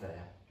out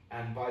there.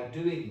 And by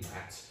doing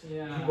that,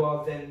 you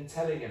are then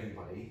telling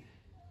everybody,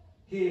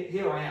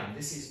 here I am,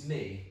 this is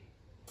me.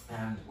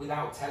 And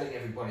without telling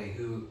everybody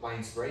who my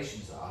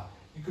inspirations are,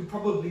 you could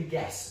probably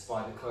guess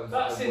by the clothes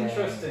That's that I wear.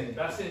 interesting.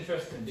 That's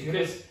interesting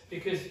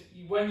because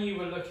when you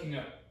were looking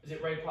at, is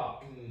it Ray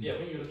Park? Yeah,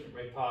 when you were looking at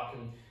Ray Park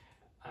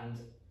and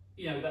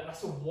you know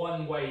that's a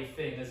one-way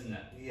thing, isn't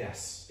it?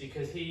 Yes.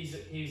 Because he's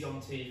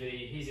on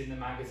TV, he's in the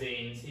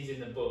magazines, he's in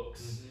the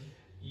books.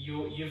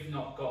 You've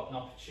not got an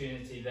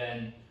opportunity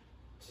then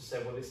to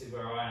say, well, this is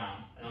where I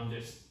am, and I'm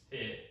just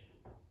here.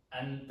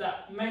 And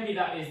that maybe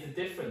that is the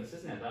difference,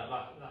 isn't it?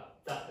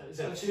 That is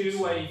a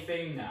two-way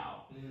thing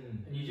now,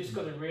 and you just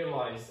got to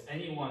realise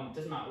anyone,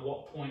 doesn't matter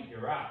what point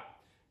you're at,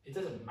 it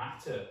doesn't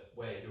matter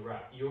where you're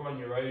at. You're on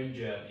your own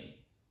journey,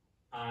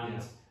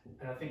 and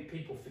I think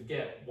people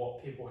forget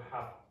what people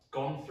have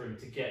gone through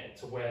to get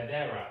to where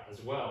they're at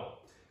as well.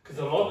 Because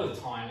a lot of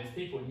the time, if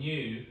people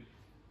knew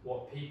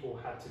what people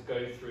had to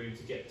go through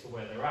to get to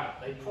where they're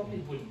at, they probably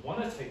wouldn't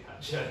want to take that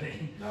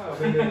journey. No, I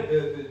mean,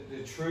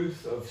 the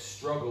truth of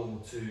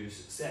struggle to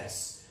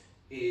success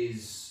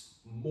is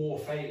more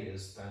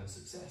failures than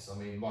success. I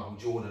mean, Michael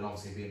Jordan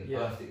obviously being the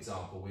perfect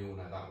example, we all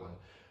know that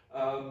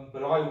one.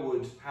 But I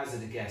would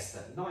hazard a guess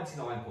that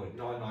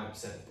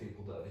 99.99% of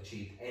people that have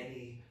achieved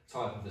any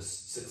type of a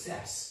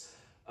success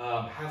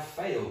have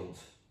failed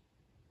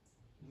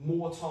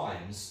more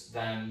times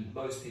than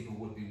most people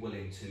would be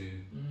willing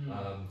to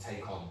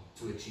take on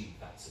to achieve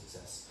that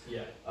success.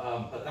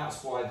 But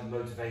that's why the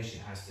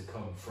motivation has to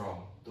come from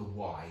the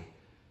why.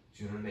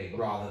 Do you know what I mean?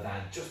 Rather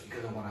than just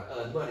because I want to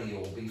earn money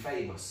or be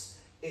famous.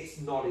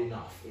 It's not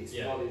enough. It's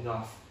not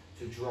enough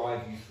to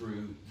drive you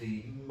through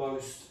the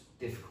most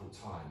difficult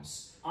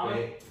times.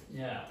 Where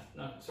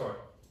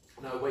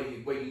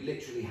you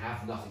literally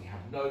have nothing. You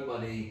have no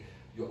money.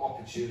 Your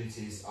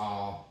opportunities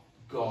are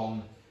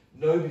gone.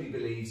 Nobody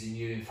believes in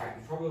you. In fact,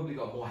 you've probably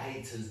got more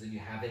haters than you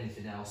have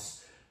anything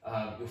else.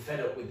 You're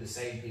fed up with the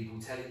same people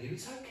telling you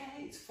it's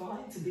okay, it's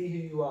fine to be who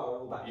you are,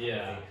 all that kind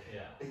of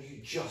thing. And you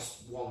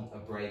just want a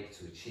break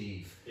to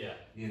achieve.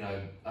 You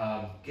know,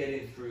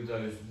 getting through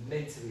those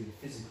mentally and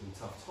physically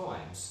tough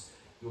times,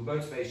 your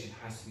motivation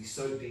has to be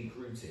so deep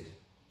rooted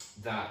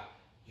that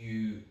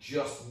you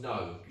just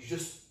know, you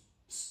just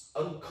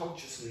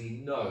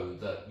unconsciously know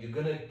that you're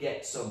going to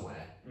get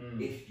somewhere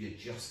if you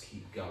just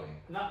keep going.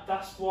 And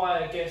that's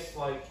why I guess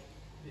like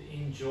the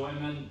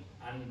enjoyment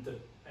and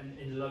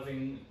in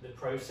loving the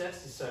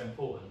process is so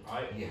important,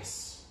 right?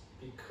 Yes.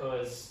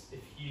 Because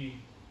if you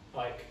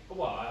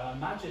I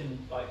imagine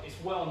like it's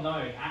well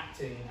known,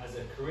 acting as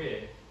a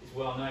career is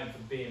well known for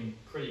being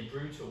pretty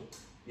brutal.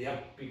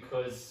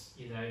 Because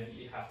you know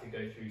you have to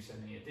go through so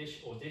many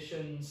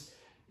auditions,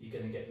 you're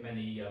going to get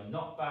many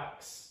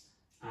knockbacks.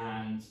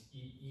 And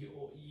you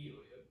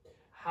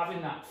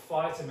having that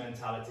fighter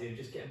mentality of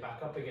just getting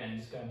back up again,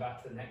 just going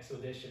back to the next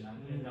audition,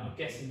 and you know, I'm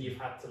guessing you've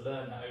had to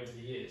learn that over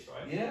the years,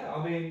 right? Yeah,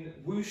 I mean,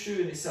 wushu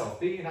in itself,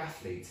 being an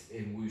athlete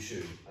in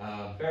wushu,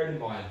 bearing in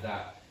mind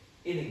that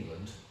in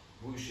England,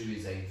 wushu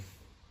is a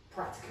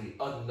practically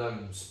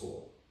unknown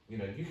sport. You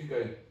know, you could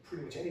go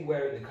pretty much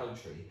anywhere in the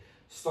country,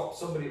 stop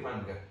somebody at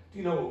random, go, do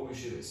you know what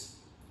wushu is?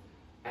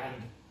 And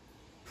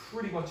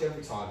pretty much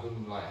every time,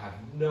 women will have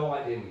no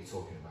idea what you're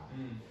talking about.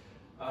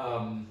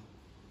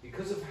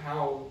 Because of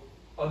how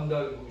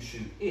unknown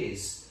wushu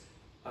is,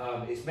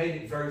 it's made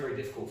it very, very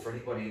difficult for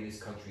anybody in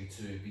this country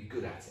to be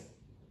good at it.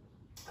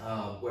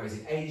 Whereas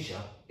in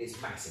Asia,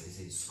 it's massive. It's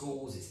in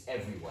schools, it's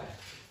everywhere.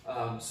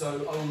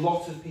 So a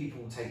lot of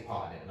people take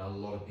part in it, and a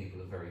lot of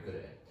people are very good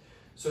at it.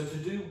 So to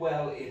do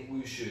well in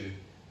wushu,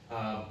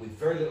 with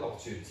very little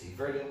opportunity,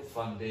 very little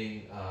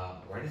funding,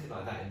 or anything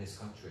like that in this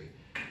country,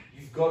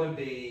 you've got to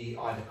be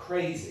either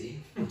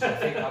crazy, which I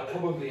think I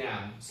probably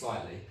am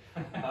slightly,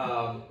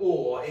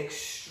 or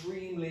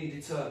extremely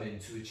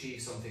determined to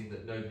achieve something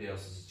that nobody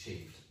else has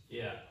achieved. Do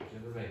you know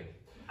what I mean?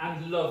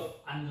 And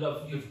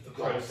love the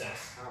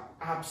process.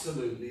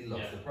 Absolutely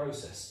love the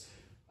process.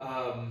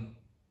 And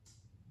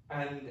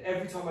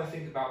every time I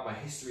think about my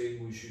history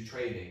in wushu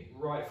training,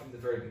 right from the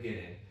very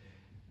beginning,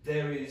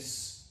 there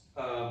is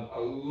a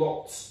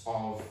lot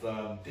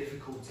of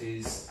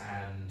difficulties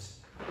and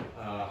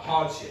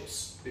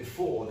hardships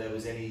before there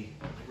was any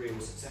real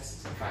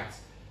successes. In fact,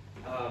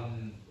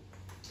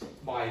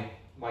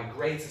 my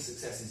greater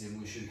successes in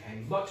wushu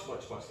came much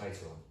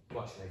later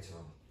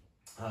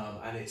on.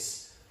 And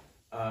it's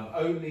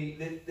only,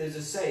 there's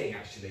a saying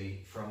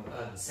actually from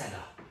Ayrton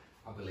Senna,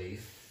 I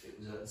believe, it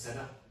was Ayrton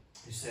Senna,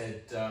 who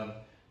said,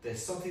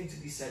 there's something to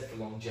be said for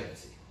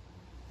longevity.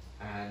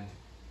 And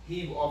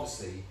he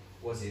obviously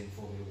was in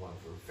Formula One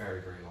for a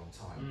very, very long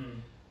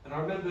time. And I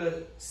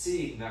remember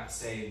seeing that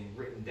saying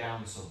written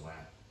down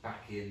somewhere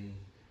back in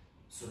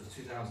sort of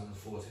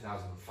 2004,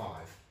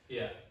 2005.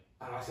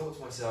 And I thought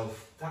to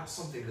myself, that's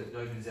something that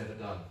nobody's ever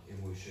done in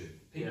wushu.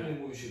 People in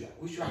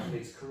wushu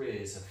athletes'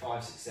 careers are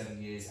 5, 6,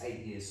 7 years,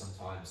 8 years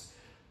sometimes.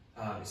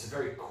 It's a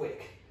very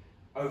quick,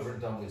 over and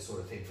done with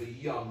sort of thing for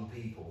young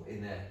people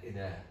in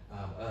their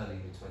early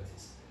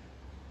mid-20s.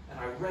 And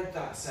I read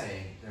that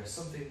saying, there's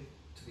something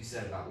to be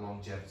said about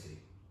longevity.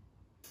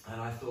 And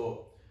I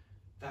thought,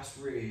 that's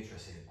really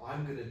interesting.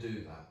 I'm going to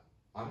do that.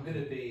 I'm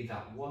going to be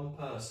that one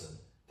person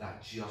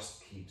that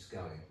just keeps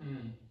going.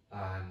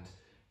 And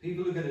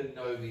people are going to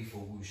know me for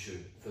wushu,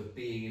 for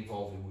being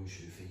involved in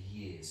wushu for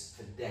years,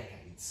 for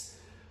decades.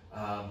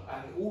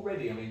 And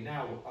already, I mean,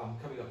 now I'm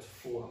coming up to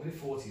 40, I'm going to be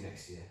 40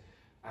 next year.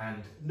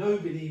 And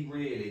nobody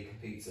really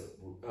competes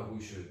at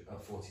wushu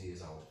at 40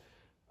 years old.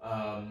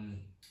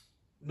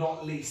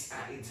 Not least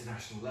at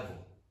international level.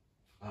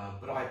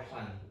 But I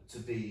plan to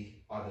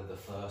be either the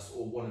first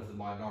or one of the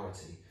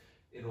minority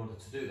in order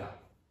to do that.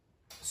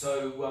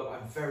 So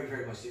I'm very,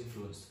 very much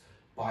influenced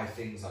by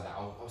things like that.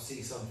 I'll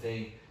see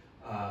something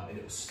and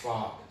it will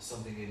spark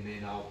something in me,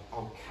 and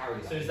I'll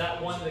carry that. So is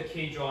that one of the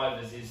key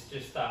drivers, is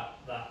just that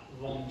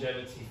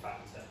longevity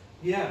factor?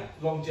 Yeah,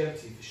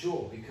 longevity for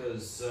sure,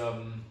 because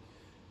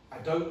I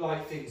don't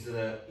like things that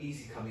are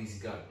easy come, easy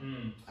go.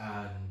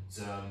 And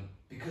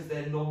because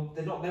they're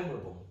not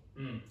memorable.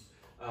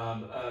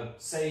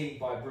 Saying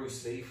by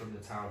Bruce Lee from the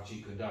Tao of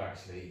Jeet Kune Do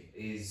actually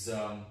is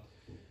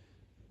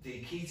the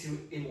key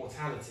to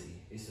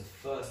immortality is to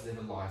first live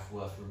a life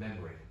worth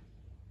remembering.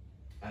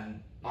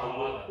 And I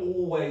will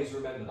always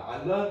remember that.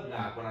 I learned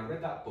that when I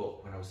read that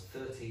book when I was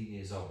 13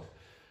 years old.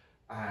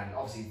 And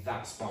obviously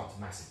that sparked a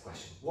massive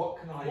question. What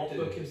can I do? What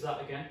book is that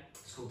again?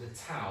 It's called The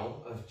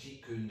Tao of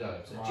Jeet Kune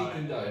Do. So Right. Jeet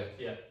Kune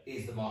Do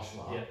is the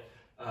martial art.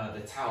 Yeah.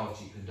 The Tao of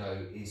Jeet Kune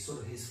Do is sort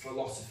of his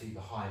philosophy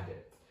behind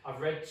it.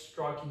 I've read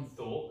Striking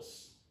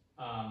Thoughts.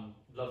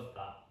 Loved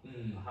that.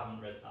 I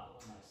haven't read that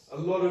one. A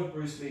lot of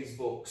Bruce Lee's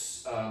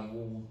books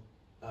will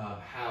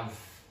have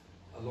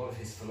a lot of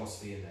his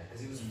philosophy in there,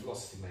 because he was a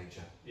philosophy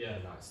major in the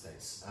United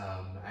States,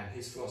 and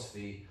his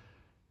philosophy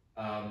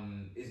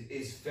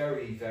is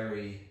very,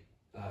 very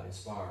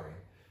inspiring.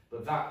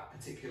 But that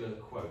particular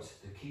quote,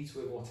 the key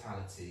to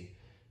immortality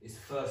is to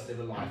first live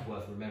a life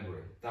worth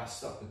remembering, that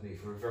stuck with me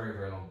for a very,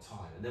 very long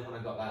time. And then when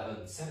I got that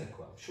Ayrton Senna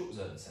quote, I'm sure it was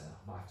Ayrton Senna,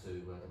 I might have to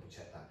double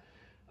check that,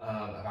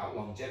 about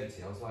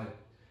longevity, I was like,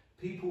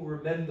 people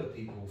remember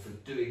people for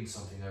doing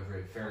something over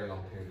a very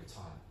long period of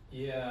time.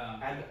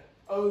 Yeah. And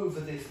over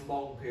this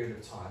long period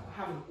of time, I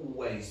haven't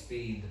always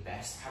been the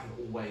best, haven't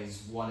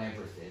always won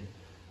everything.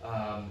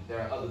 There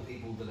are other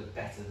people that are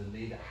better than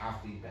me, that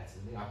have been better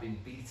than me. I've been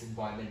beaten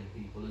by many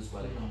people as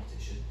well in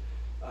competition.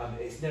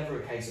 It's never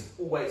a case of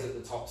always at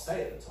the top,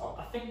 stay at the top.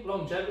 I think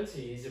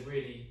longevity is a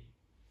really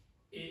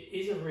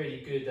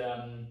good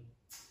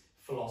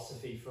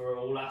philosophy for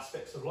all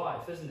aspects of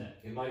life, isn't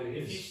it? Like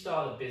if you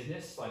start a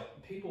business,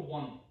 like people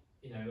want,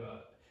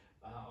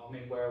 I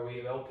mean, where are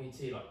we?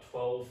 LPT, like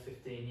 12,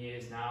 15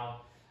 years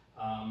now.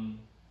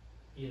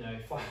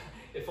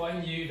 If I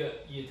knew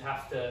that you'd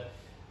have to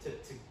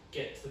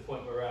get to the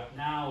point where we're at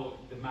now,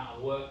 the amount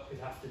of work we'd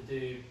have to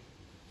do,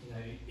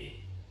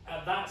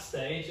 at that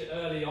stage,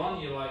 early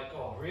on, you're like,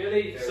 oh,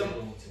 really?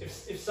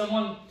 If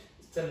someone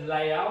to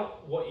lay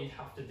out what you'd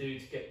have to do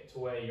to get to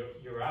where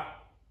you're at,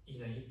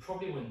 you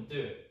probably wouldn't do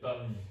it.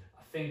 But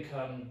I think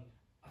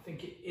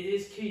it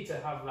is key to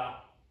have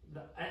that.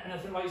 And I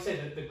think, like you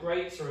said, the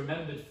greats are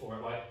remembered for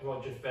it. Like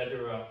Roger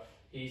Federer,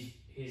 he's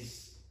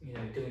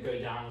going to go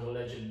down as a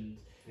legend.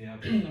 Yeah.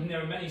 I mean,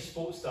 there are many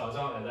sports stars,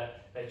 aren't there?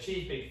 They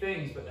achieve big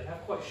things, but they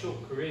have quite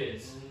short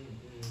careers.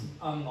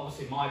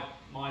 Obviously,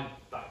 my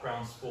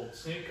background sports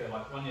snooker.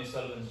 Like Ronnie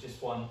O'Sullivan's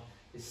just won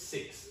his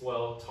 6th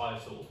world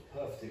title.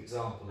 Perfect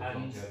example of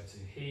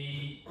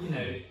longevity.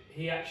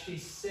 He actually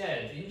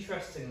said,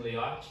 interestingly,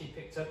 I actually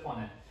picked up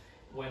on it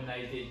when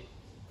they did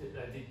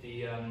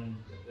the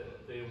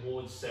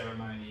awards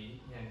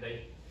ceremony.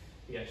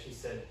 He actually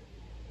said,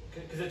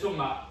 because they're talking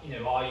about,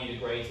 are you the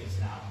greatest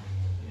now?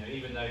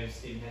 Even though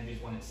Stephen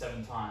Hendry's won it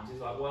 7 times,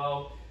 he's like,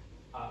 well,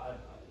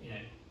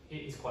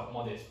 he's quite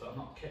modest, but I'm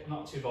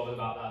not too bothered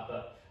about that.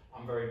 But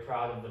I'm very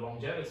proud of the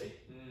longevity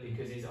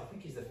because I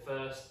think he's the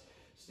first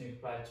snooker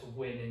player to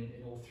win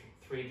in all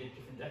 3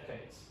 different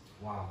decades.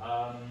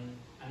 Wow.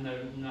 And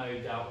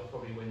no doubt will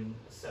probably win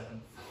a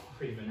 7th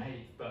or even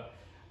 8th. But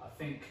I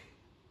think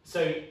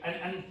so.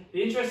 And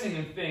the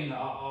interesting thing that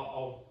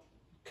I'll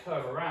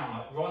curve around,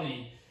 like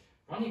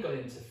Ronnie got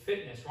into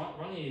fitness.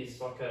 Ronnie is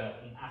like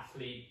an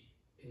athlete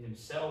in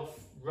himself,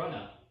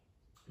 runner,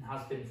 and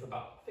has been for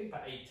about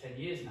 8-10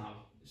 years now,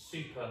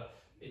 super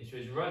into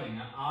his running.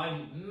 And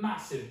I'm a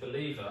massive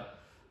believer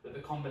that the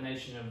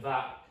combination of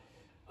that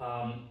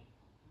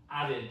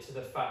added to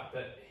the fact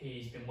that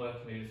he's been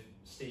working with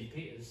Steve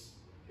Peters,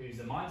 who's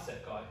the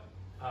mindset guy,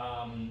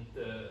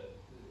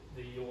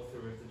 the author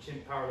of the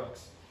Chimp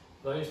Paradox.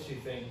 Those 2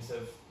 things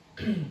have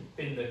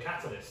been the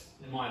catalyst,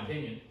 in my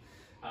opinion,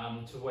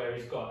 to where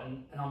he's got.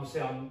 And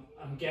obviously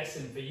I'm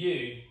guessing for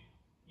you,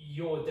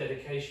 your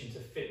dedication to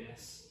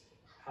fitness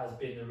has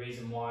been the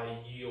reason why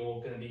you're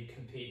going to be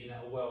competing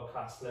at a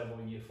world-class level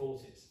in your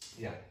 40s.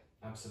 Yeah,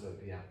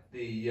 absolutely. Yeah,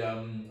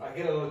 I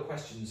get a lot of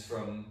questions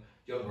from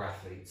younger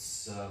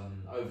athletes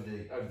over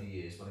the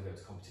years when I go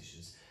to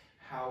competitions.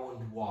 How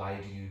and why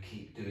do you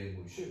keep doing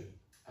wushu?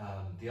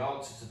 The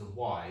answer to the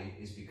why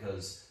is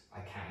because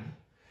I can,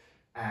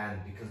 and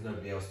because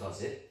nobody else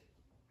does it,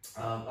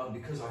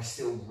 because I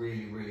still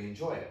really, really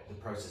enjoy it. The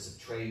process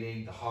of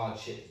training, the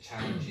hardship, the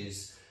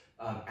challenges,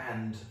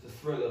 and the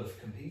thrill of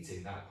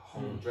competing, that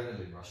whole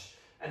adrenaline rush.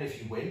 And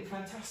if you win,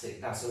 fantastic,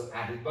 that's an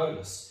added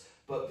bonus.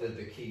 But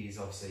the key is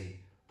obviously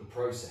the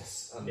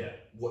process and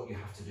what you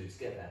have to do to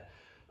get there.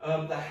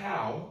 The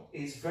how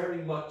is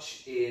very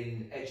much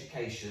in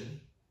education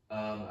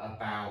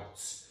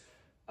about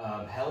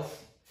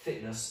health,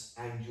 fitness,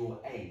 and your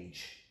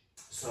age.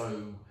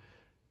 So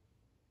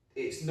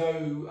it's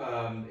no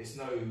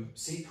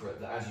secret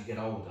that as you get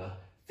older,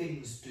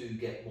 things do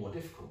get more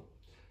difficult.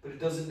 But it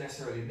doesn't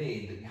necessarily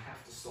mean that you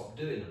have to stop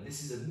doing them.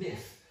 This is a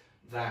myth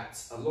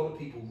that a lot of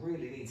people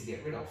really need to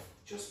get rid of.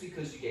 Just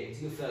because you get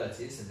into your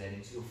 30s and then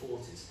into your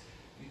 40s,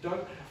 you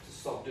don't have to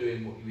stop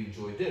doing what you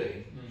enjoy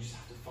doing. You just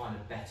have to find a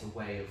better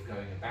way of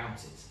going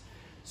about it.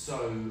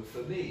 So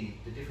for me,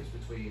 the difference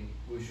between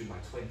wushu in my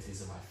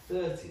 20s and my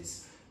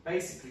 30s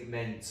basically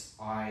meant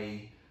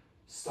I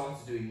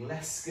started doing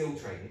less skill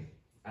training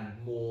and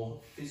more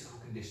physical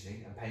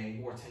conditioning and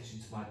paying more attention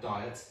to my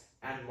diet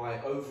and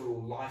my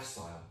overall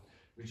lifestyle,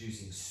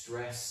 reducing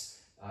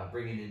stress,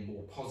 bringing in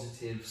more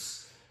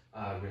positives,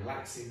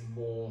 relaxing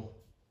more,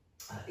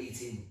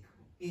 eating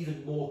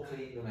even more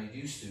clean than I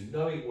used to,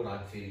 knowing what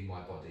I'm feeding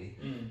my body,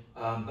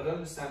 but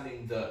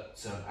understanding that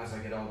as I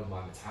get older,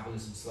 my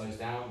metabolism slows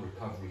down,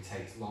 recovery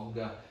takes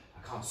longer,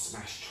 I can't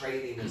smash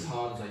training as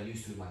hard as I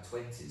used to in my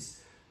 20s,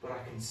 but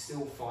I can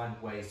still find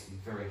ways to be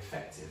very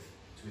effective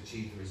to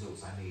achieve the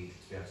results I need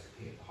to be able to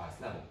compete at the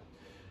highest level.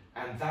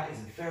 And that is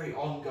a very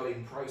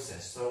ongoing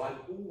process, so I'm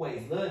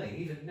always learning,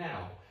 even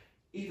now,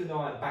 even though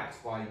I'm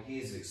backed by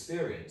years of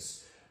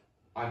experience,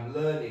 I'm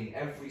learning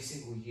every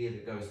single year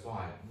that goes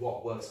by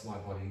what works for my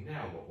body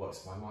now, what works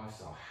for my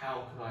lifestyle,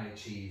 how can I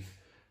achieve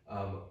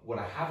what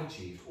I have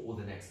achieved or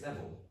the next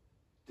level,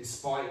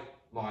 despite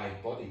my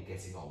body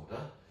getting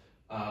older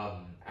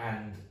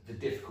and the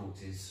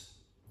difficulties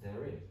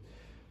therein.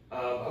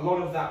 A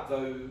lot of that,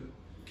 though,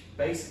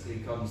 basically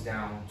comes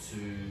down to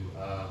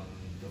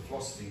the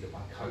philosophy that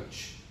my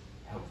coach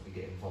helped me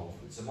get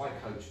involved with. So my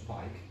coach,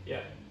 Mike,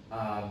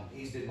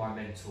 he's been my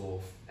mentor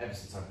ever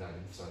since I've known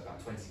him, so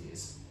about 20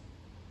 years.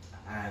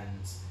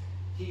 And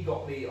he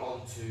got me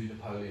onto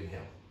Napoleon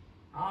Hill.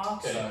 Ah,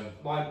 okay. So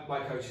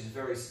my coach is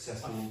very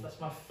successful. That's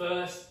my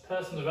first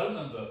personal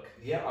development book.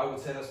 Yeah, I would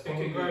say that's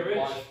probably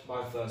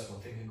my first one,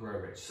 Think and Grow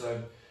Rich.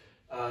 So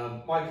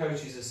my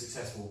coach is a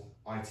successful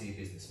IT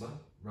businessman,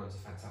 runs a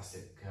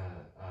fantastic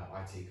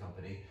IT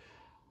company.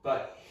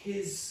 But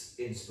his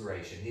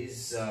inspiration,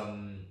 his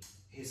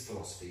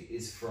philosophy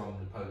is from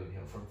Napoleon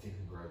Hill, from Think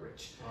and Grow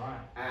Rich. Right.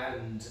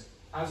 And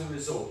as a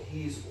result,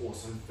 he is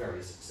also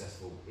very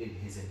successful in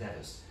his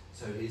endeavours.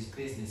 So his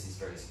business is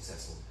very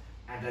successful.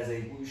 And as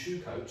a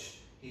wushu coach,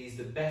 he's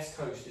the best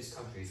coach this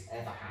country has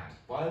ever had,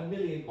 by a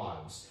million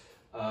miles.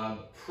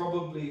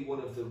 Probably one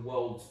of the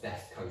world's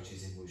best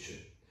coaches in wushu.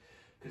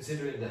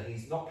 Considering that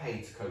he's not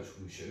paid to coach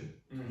wushu,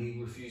 he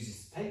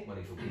refuses to take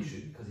money for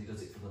wushu because he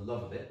does it for the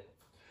love of it.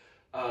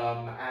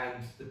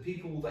 And the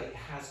people that he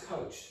has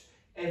coached,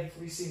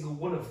 every single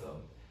one of them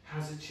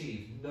has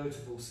achieved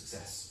notable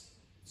success.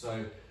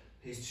 So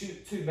his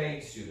two main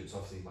students,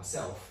 obviously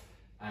myself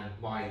and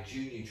my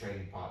junior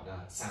training partner,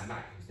 Sam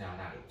Mack, who's now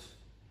an adult.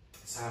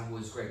 Sam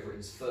was Great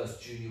Britain's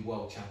first junior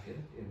world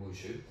champion in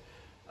wushu,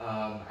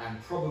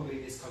 and probably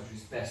this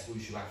country's best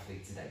wushu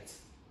athlete to date,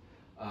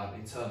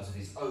 in terms of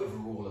his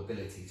overall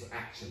ability to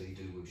actually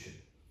do wushu.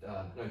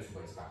 No two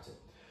ways about it.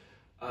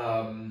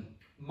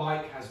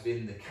 Mike has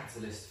been the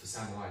catalyst for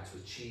Sam and I to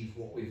achieve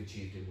what we've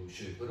achieved in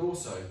wushu, but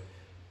also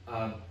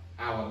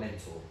our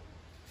mentor.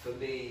 For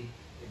me,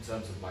 in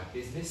terms of my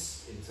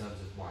business, in terms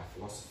of my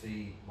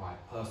philosophy, my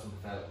personal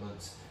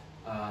development,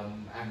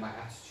 and my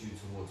attitude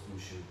towards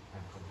wushu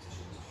and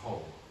competition as a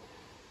whole.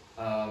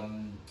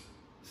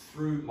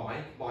 Through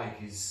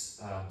Mike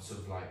is sort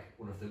of like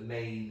one of the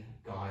main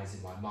guys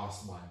in my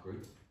mastermind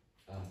group.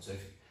 So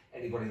if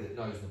anybody that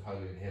knows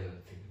Napoleon Hill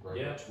and Think and Grow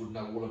Rich would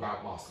know all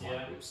about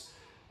mastermind groups.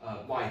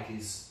 Mike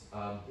is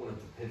one of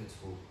the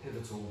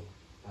pivotal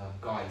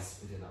guys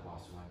within that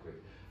mastermind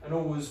group, and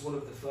always one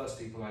of the first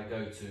people I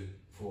go to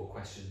for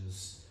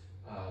questions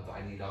that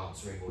I need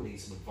answering or need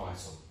some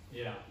advice on.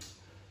 Yeah.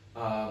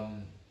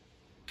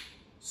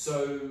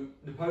 So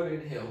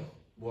Napoleon Hill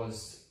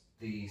was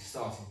the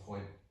starting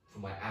point for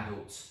my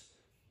adult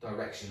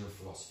direction of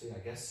philosophy, I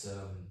guess,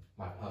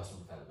 my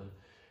personal development.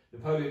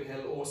 Napoleon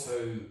Hill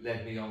also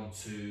led me on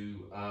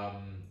to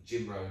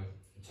Jim Rohn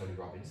and Tony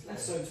Robbins.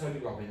 Less so Tony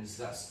Robbins,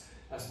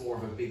 that's more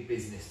of a big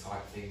business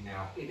type thing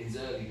now. In his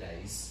early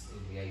days,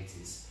 in the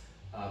 80s,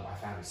 I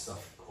found his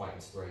stuff quite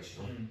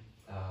inspirational.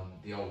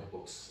 The older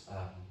books,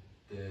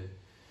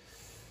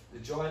 the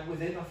Giant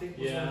Within, I think,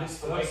 was one of his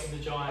first. Awaken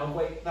the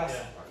Giant. That's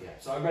right, yeah.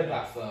 So I read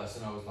that first,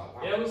 and I was like,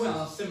 wow. Yeah, we went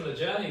on a similar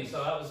journey.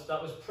 So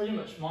that was pretty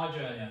much my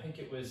journey. I think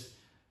it was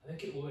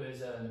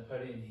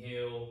Napoleon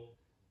Hill,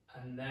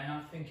 and then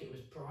I think it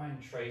was Brian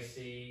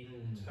Tracy,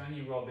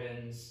 Tony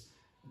Robbins.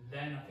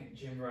 Then I think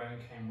Jim Rohn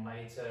came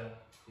later.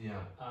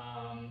 Yeah.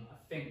 I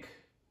think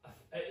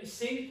you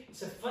see,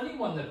 it's a funny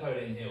one,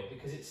 Napoleon Hill,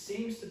 because it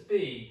seems to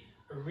be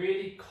a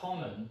really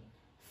common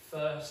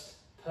first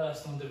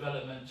personal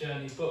development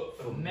journey book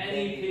for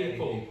many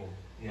people.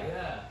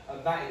 Yeah.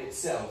 And that in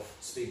itself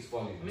speaks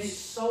volumes. I mean, it's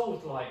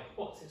sold like,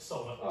 what's it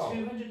sold? Like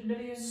 200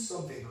 million?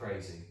 Something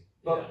crazy.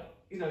 But,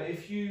 you know,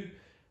 if you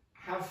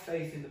have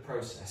faith in the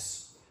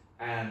process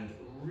and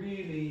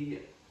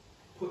really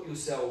put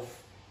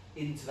yourself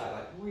into that,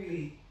 like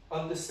really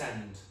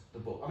understand the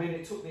book. I mean,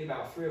 it took me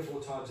about 3 or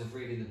 4 times of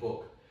reading the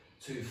book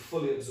to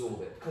fully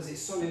absorb it, because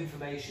it's so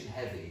information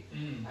heavy,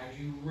 and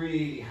you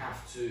really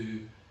have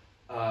to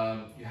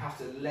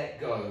let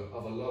go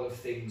of a lot of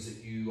things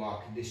that you are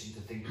conditioned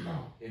to think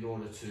about in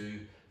order to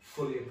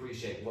fully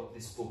appreciate what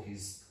this book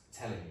is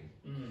telling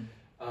you.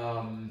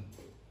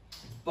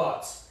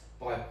 But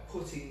by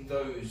putting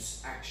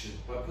those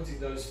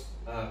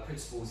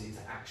principles into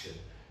action,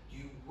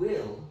 you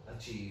will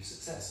achieve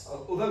success.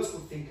 Although it's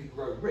called Think and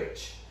Grow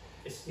Rich,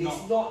 it's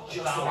not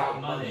just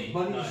about money.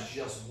 Money is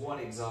just one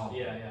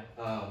example.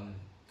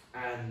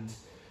 And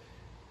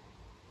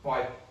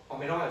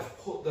I've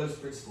put those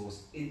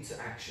principles into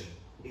action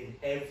in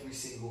every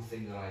single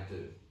thing that I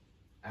do.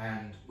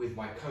 And with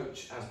my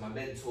coach as my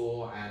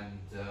mentor and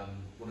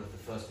one of the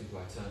first people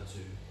I turned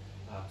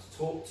to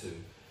talk to,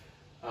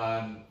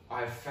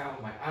 I've found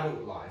my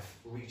adult life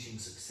reaching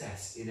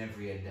success in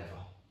every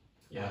endeavour.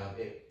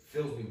 It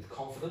fills me with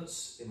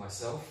confidence in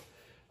myself,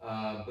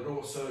 but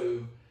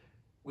also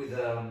with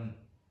a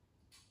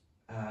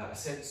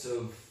sense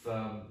of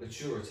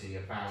maturity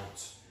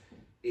about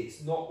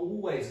it's not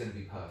always going to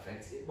be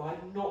perfect. It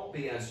might not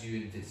be as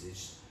you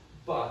envisaged,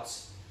 but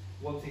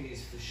one thing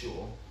is for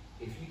sure,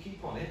 if you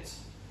keep on it,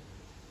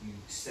 you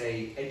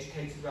stay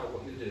educated about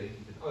what you're doing,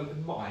 with an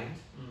open mind,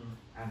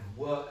 and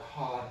work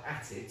hard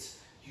at it,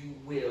 you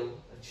will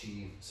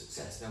achieve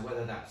success. Now,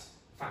 whether that's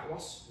fat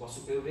loss,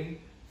 muscle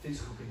building,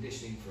 physical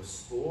conditioning for a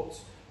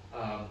sport,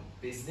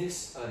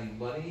 business, earning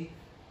money,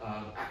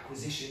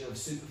 acquisition of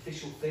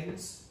superficial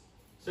things.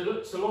 So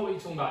what we're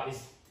talking about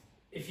is,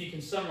 if you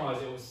can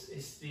summarise it,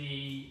 it's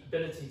the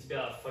ability to be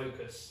able to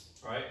focus,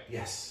 right?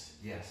 Yes,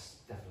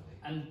 definitely.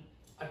 And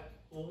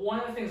one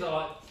of the things I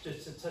like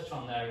just to touch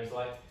on there is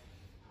like,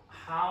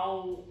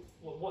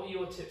 what are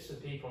your tips for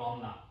people on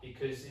that?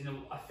 Because, you know,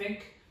 I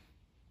think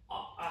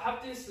I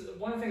have this,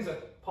 one of the things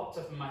that popped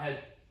up in my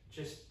head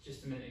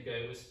just a minute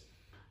ago was,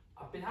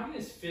 I've been having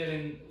this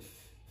feeling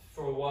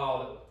for a while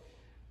that,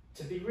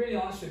 to be really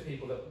honest with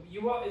people, that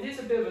it is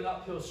a bit of an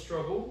uphill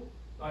struggle.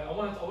 I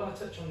want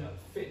to touch on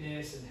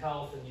fitness and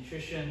health and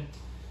nutrition.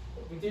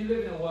 We do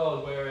live in a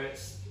world where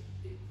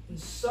in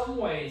some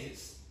ways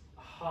it's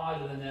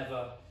harder than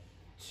ever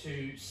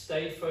to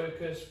stay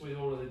focused with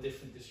all of the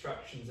different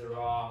distractions there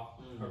are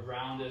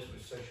around us,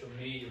 with social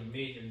media and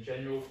media in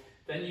general.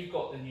 Then you've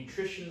got the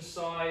nutrition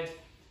side.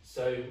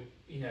 So,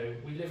 you know,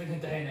 we live in a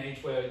day and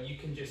age where you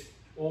can just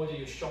order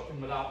your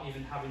shopping without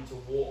even having to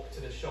walk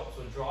to the shops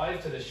or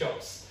drive to the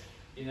shops.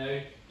 You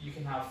know, you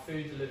can have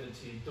food delivered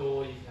to your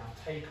door, you can have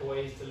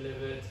takeaways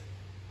delivered.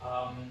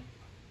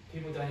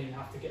 People don't even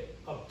have to get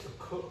up to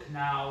cook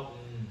now.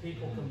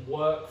 People can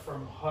work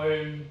from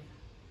home.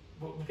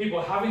 People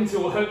are having to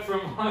work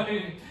from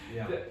home.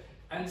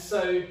 And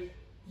so,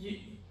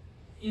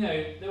 you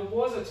know, there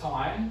was a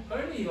time,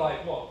 only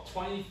like,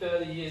 20,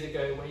 30 years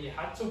ago, where you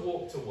had to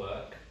walk to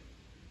work.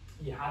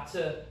 You had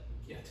to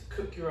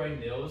cook your own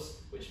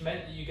meals, which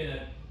meant that you're going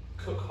to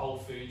cook whole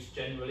foods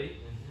generally.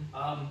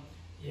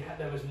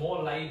 There was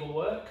more labour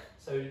work,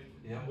 so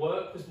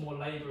work was more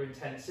labour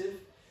intensive,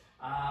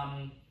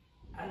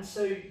 and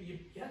so you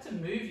had to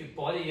move your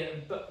body.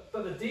 But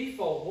the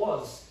default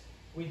was,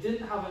 we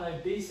didn't have an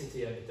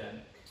obesity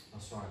epidemic.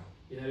 That's right.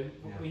 You know,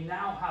 we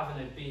now have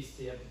an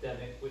obesity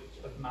epidemic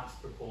of mass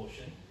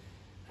proportion,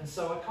 and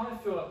so I kind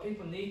of feel like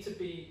people need to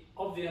be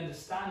of the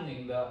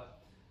understanding that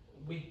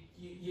we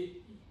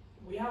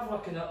have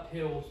like an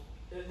uphill.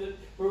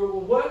 We're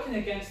working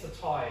against the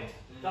tide.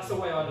 That's the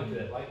way I look at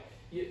it. Like,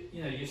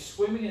 you know, you're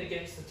swimming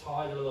against the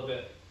tide a little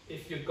bit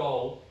if your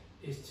goal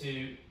is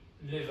to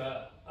live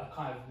a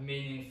kind of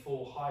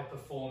meaningful,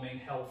 high-performing,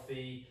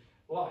 healthy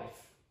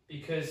life.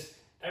 Because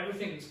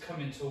everything that's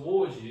coming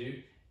towards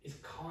you is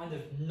kind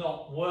of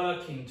not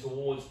working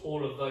towards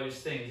all of those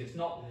things. It's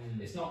not,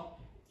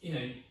 you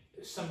know,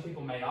 some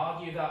people may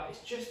argue that.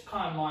 It's just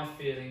kind of my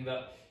feeling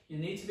that you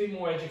need to be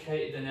more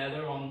educated than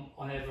ever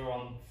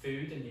on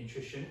food and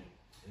nutrition.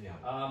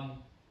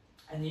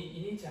 And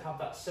you need to have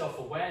that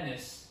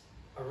self-awareness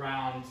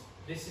around,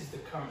 this is the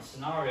current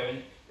scenario,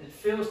 and it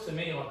feels to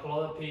me like a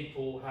lot of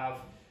people have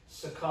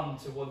succumbed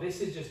to, well,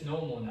 this is just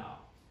normal now.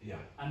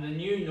 And the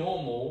new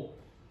normal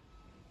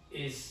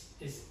is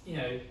you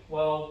know,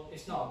 well,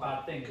 it's not a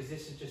bad thing because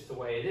this is just the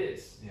way it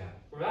is.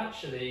 Where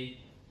actually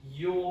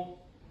you're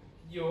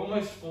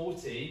almost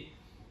 40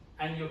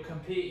 and you're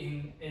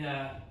competing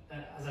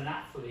as an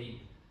athlete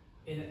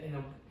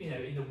in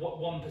the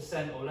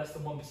 1% or less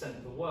than 1%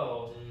 of the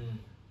world.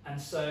 And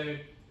so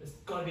there's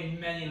got to be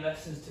many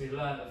lessons to be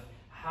learned of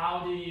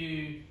how do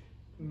you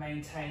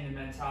maintain the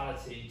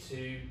mentality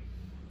to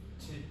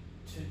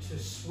to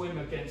swim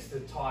against the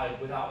tide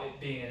without it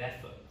being an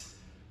effort?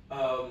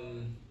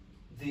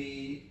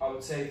 I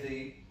would say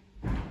the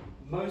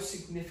most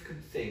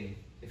significant thing,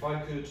 if I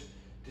could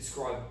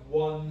describe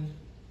one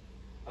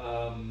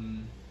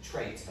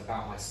trait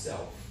about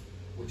myself,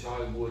 which I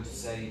would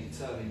say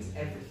determines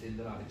everything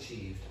that I've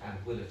achieved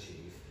and will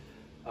achieve,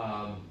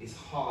 is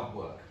hard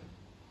work.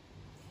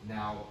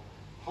 Now,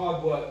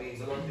 hard work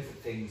means a lot of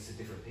different things to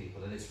different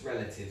people, and it's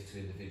relative to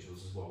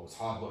individuals as well. What's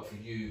hard work for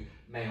you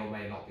may or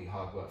may not be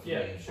hard work for me,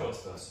 and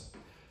vice versa.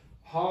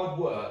 Hard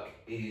work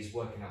is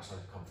working outside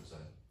the comfort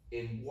zone,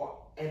 in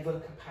whatever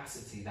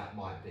capacity that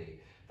might be.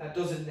 That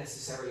doesn't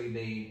necessarily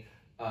mean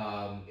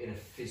in a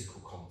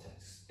physical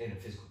context.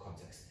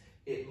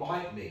 It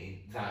might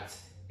mean that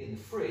in the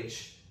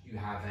fridge you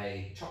have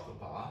a chocolate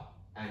bar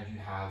and you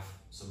have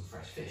some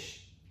fresh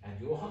fish, and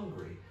you're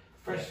hungry.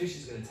 Fresh fish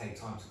is going to take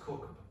time to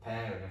cook and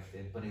prepare and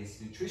everything, but it's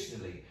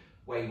nutritionally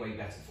way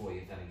better for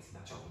you than eating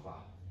that chocolate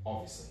bar,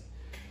 obviously.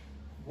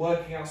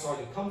 Working outside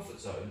your comfort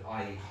zone,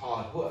 i.e.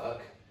 hard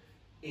work,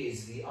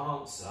 is the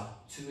answer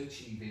to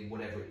achieving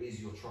whatever it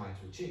is you're trying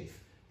to achieve.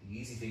 The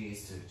easy thing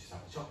is to just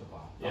have the chocolate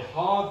bar. The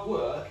hard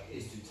work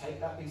is to take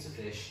that piece of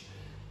fish,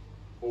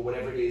 or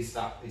whatever it is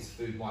that piece of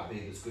food might be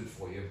that's good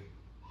for you,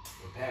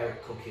 prepare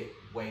it, cook it,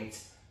 wait,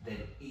 then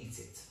eat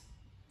it.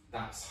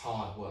 That's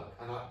hard work.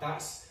 And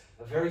that's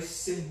a very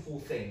simple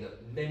thing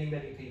that many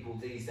people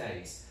these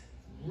days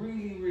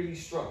really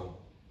struggle.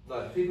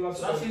 Like people have.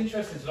 So that's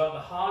interesting. So like the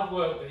hard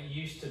work that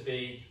used to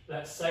be,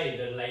 let's say,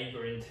 the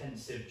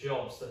labour-intensive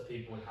jobs that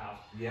people would have.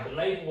 Yeah. The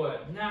labour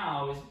work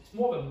now is it's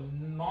more of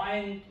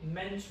a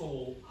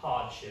mental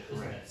hardship,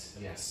 isn't it?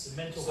 Yes. The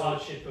mental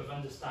hardship of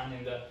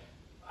understanding that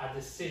our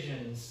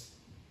decisions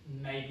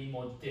may be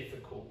more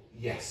difficult.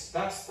 Yes,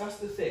 that's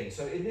the thing.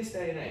 So in this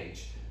day and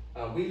age,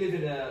 we live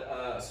in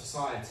a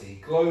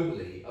society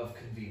globally of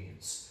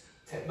convenience.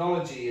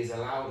 Technology has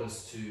allowed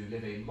us to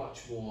live a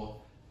much more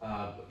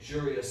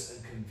luxurious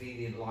and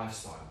convenient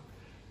lifestyle.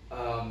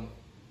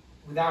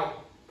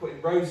 Without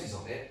putting roses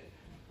on it,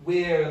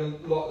 we're a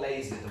lot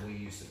lazier than we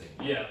used to be.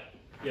 Yeah.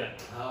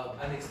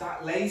 And it's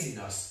that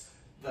laziness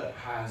that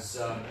has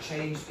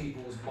changed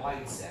people's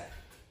mindset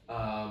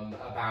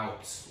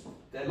about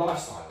their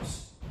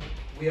lifestyles.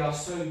 We are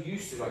so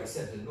used to, like I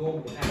said, the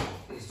normal now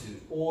is to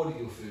order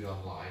your food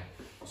online,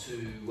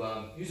 to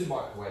use a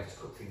microwave to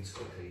cook things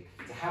quickly,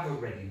 to have a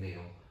ready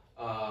meal.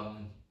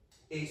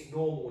 It's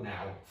normal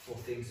now for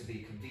things to be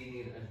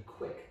convenient and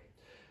quick.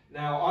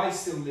 Now, I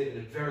still live in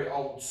a very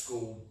old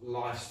school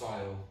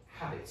lifestyle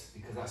habit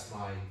because that's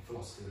my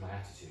philosophy and my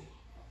attitude.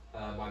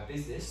 My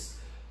business,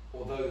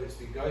 although it's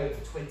been going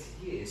for 20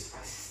 years,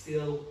 I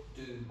still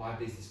do my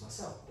business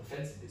myself, the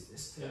fencing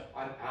business. Yeah.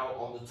 I'm out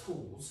on the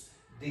tools,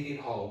 digging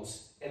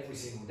holes every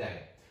single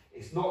day.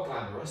 It's not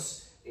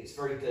glamorous, it's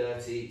very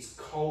dirty, it's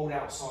cold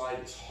outside,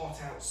 it's hot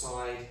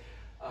outside.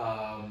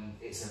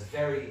 It's a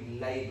very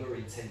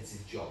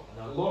labour-intensive job,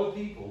 and a lot of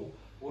people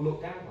will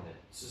look down on it.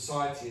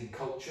 Society and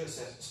culture,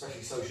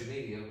 especially social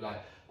media, will be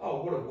like,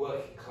 oh, what a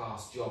working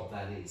class job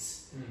that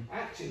is.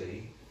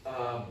 Actually,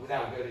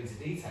 without going into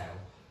detail,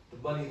 the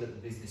money that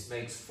the business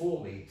makes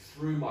for me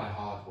through my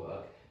hard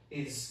work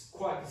is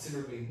quite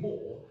considerably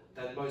more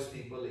than most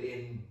people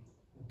in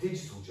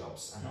digital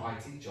jobs and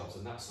IT jobs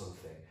and that sort of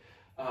thing.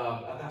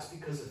 And that's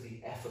because of the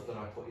effort that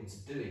I put into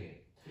doing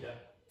it. Yeah.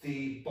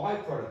 The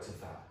byproduct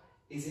of that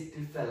is it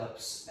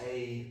develops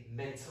a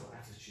mental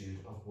attitude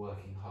of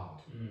working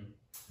hard.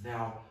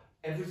 Now,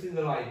 everything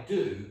that I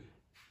do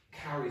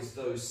carries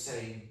those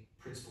same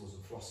principles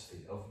and philosophy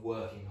of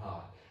working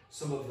hard.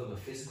 Some of them are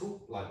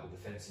physical, like with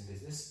the fencing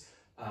business,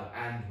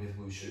 and with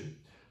Wushu.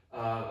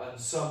 And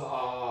some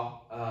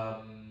are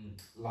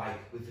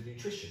like with the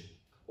nutrition,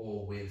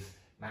 or with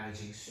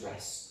managing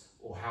stress,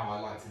 or how I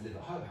like to live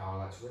at home, how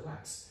I like to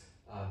relax,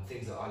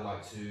 things that I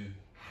like to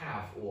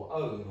have or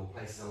own, or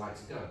places I like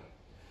to go.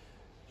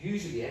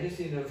 Usually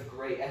anything of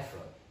great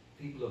effort,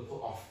 people are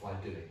put off by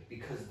doing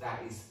because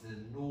that is the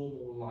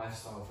normal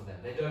lifestyle for them.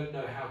 They don't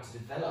know how to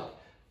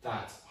develop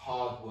that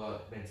hard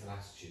work mental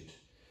attitude.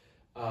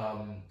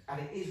 And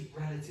it is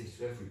relative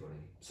to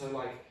everybody. So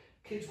like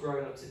kids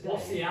growing up today.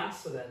 What's the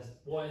answer then?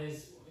 What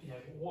is,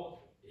 what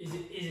is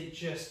it? Is it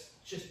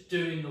just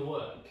doing the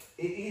work?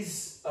 It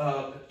is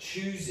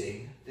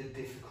choosing the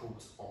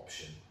difficult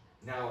option.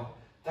 Now,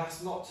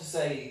 that's not to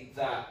say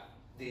that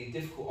the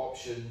difficult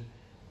option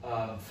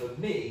for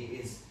me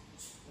is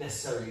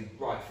necessarily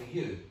right for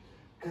you,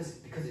 because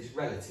it's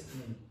relative.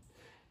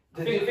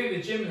 I think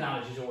the gym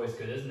analogy is always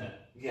good, isn't it?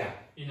 Yeah.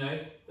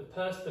 The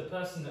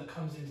person that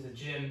comes into the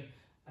gym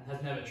and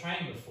has never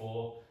trained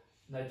before,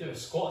 and they do a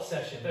squat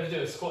session. If they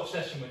do a squat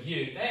session with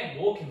you, they ain't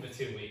walking for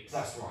 2 weeks.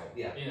 That's right.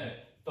 Yeah.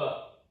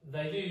 But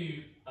they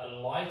do a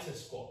lighter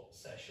squat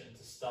session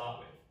to start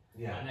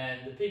with. Yeah. And then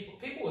the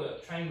people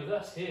that train with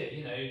us here,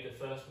 the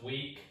first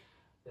week,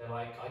 they're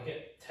like, I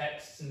get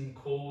texts and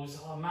calls,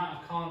 oh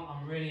Matt,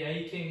 I'm really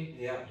aching.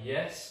 Yeah.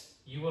 Yes,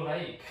 you will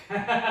ache.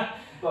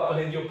 But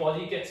then your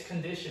body gets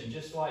conditioned,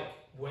 just like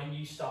when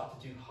you start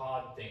to do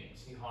hard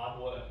things, hard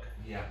work.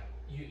 Yeah.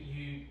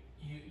 You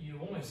you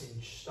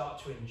almost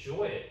start to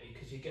enjoy it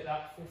because you get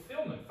that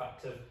fulfillment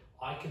factor of,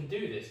 I can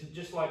do this.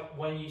 Just like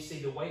when you see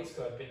the weights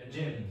go up in the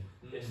gym,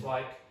 it's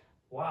like,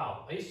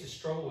 wow, I used to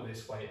struggle with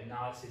this weight and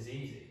now it's as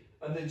easy.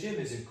 And the gym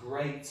is a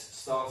great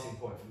starting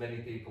point for many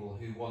people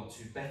who want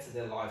to better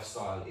their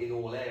lifestyle in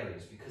all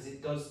areas, because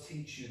it does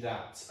teach you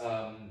that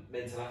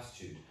mental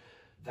attitude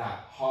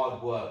that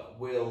hard work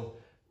will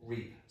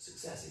reap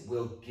success. It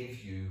will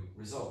give you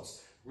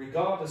results.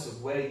 Regardless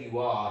of where you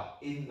are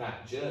in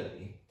that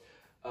journey,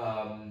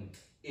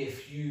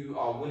 if you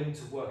are willing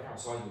to work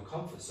outside your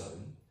comfort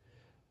zone,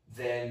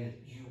 then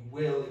you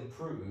will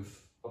improve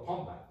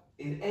upon that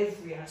in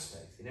every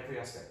aspect.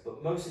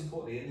 But most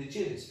importantly, in the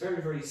gym, it's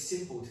very, very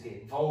simple to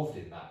get involved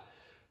in that.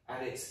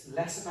 And it's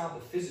less about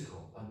the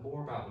physical and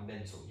more about the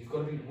mental. You've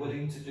got to be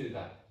willing to do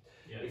that.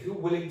 Yeah. If you're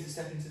willing to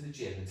step into the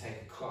gym and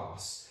take a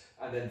class,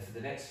 and then for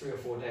the next 3 or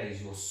 4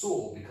 days you're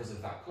sore because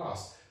of that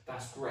class,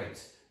 that's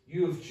great.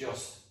 You have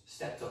just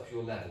stepped up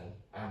your level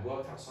and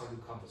worked outside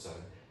your comfort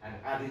zone and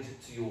added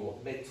to your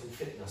mental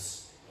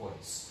fitness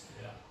points.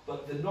 Yeah.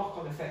 But the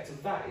knock-on effect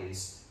of that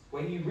is,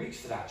 when you reach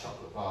for that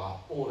chocolate bar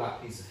or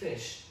that piece of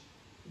fish,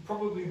 you're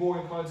probably more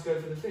inclined to go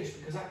for the fish,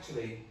 because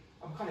actually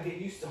I'm kind of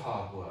getting used to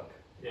hard work.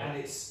 Yeah.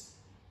 And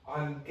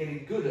I'm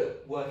getting good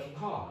at working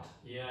hard.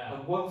 Yeah.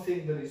 And one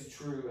thing that is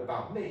true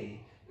about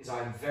me is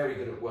I'm very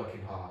good at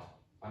working hard.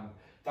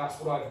 That's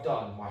what I've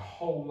done my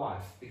whole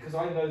life, because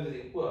I know that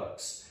it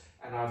works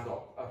and I've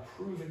got a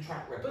proven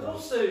track record. But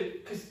also,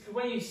 because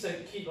when you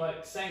keep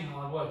like saying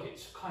hard work,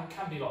 it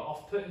can be like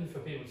off-putting for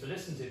people to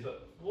listen to.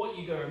 But what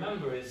you got to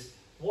remember is,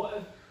 what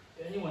have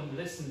anyone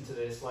listened to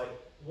this, like,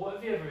 what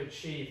have you ever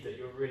achieved that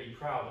you're really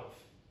proud of?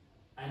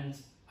 And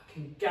I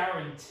can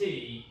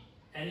guarantee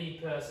any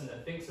person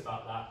that thinks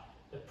about that,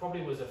 there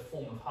probably was a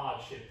form of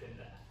hardship in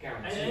there.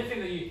 Guaranteed. And anything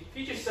that if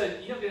you just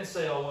said, you're not going to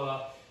say,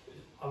 oh,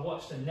 I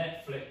watched a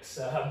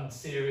Netflix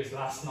series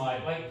last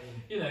night. Like,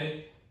 you know,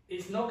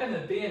 it's not going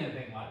to be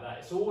anything like that.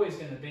 It's always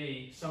going to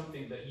be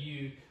something that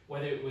you,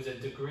 whether it was a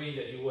degree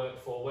that you worked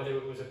for, whether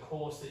it was a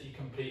course that you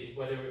completed,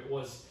 whether it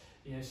was,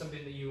 you know,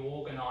 something that you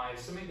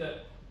organised, something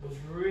that was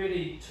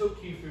really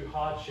took you through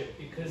hardship,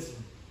 because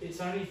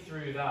it's only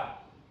through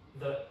that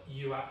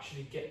you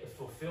actually get the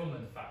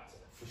fulfillment factor.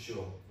 For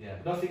sure, yeah.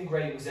 Nothing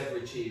great was ever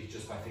achieved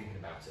just by thinking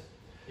about it.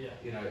 Yeah.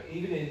 You know,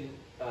 even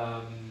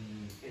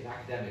in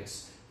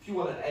academics, if you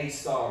want an A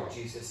star at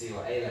GCSE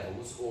or A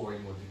levels or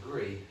in your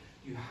degree,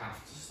 you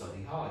have to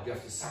study hard. You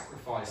have to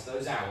sacrifice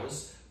those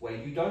hours where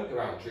you don't go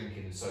out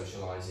drinking and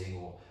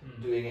socialising or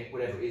doing it,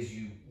 whatever it is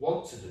you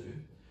want to do,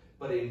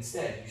 but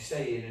instead you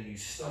stay in and you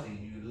study and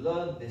you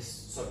learn this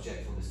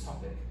subject or this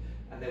topic,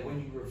 and then when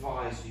you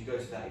revise and you go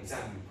to that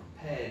exam, you're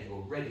prepared, you're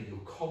ready, you're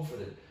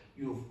confident,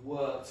 you've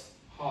worked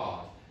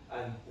hard,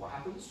 and what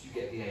happens? You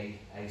get the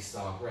A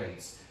star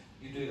grades.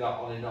 You do that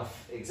on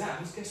enough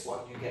exams, guess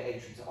what? You get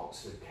entry to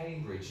Oxford,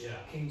 Cambridge,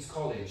 King's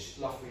College,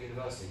 Loughborough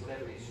University,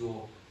 whatever it is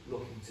you're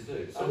looking to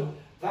do. So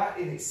that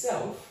in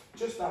itself,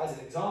 just that as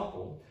an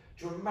example,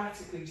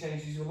 dramatically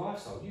changes your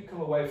lifestyle. You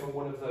come away from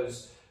one of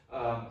those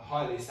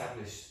highly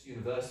established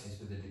universities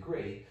with a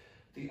degree,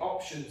 the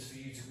options for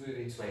you to move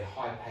into a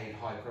high-paid,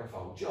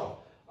 high-profile job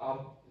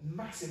are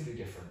massively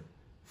different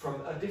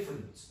from a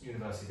different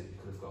university that you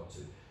could have gone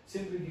to,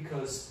 simply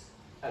because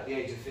at the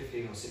age of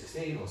 15 or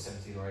 16 or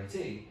 17 or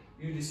 18,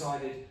 you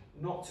decided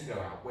not to go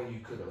out when you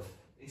could have.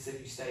 Instead,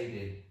 you stayed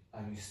in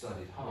and you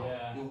studied hard.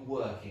 Yeah. You're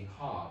working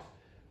hard.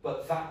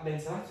 But that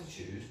mental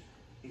attitude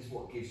is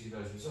what gives you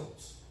those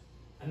results.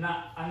 And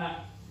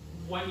that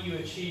when you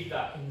achieve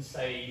that in,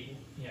 say,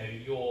 you know,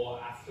 your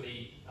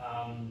athlete,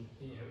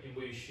 you know, in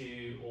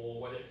wushu,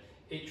 or whether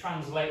it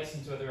translates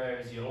into other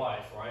areas of your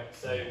life, right?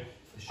 So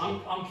for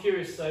sure. I'm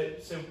curious.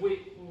 So with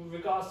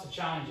regards to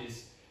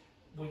challenges,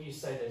 would you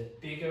say there's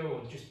bigger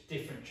or just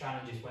different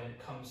challenges when it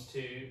comes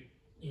to,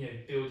 you know,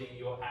 building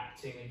your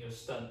acting and your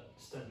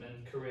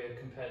stuntman career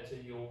compared to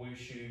your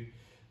wushu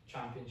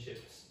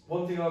championships?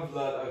 One thing I've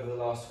learned over the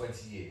last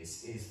 20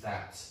 years is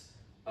that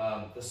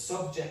the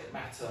subject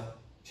matter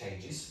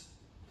changes,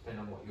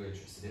 depending on what you're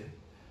interested in,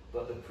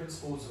 but the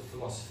principles of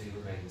philosophy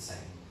remain the same.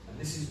 And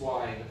this is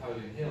why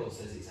Napoleon Hill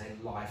says it's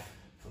a life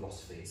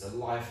philosophy. It's a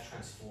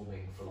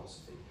life-transforming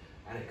philosophy.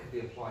 And it can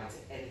be applied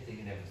to anything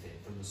and everything,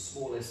 from the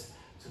smallest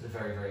to the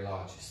very, very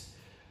largest.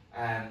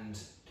 And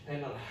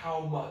depending on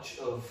how much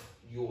of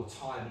your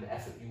time and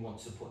effort you want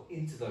to put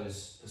into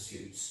those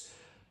pursuits,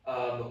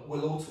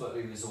 will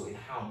ultimately result in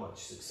how much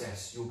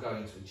success you're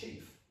going to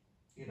achieve.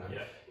 You know,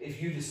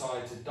 if you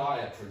decide to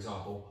diet, for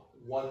example,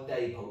 1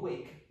 day per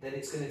week, then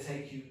it's going to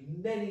take you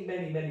many,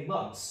 many, many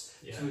months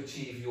to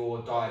achieve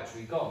your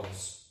dietary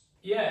goals.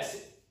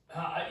 Yes,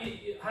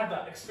 I had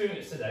that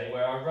experience today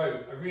where I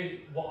wrote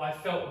what I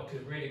felt like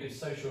a really good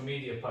social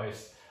media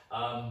post,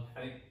 and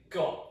it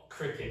got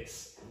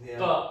crickets. Yeah.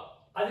 But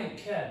I didn't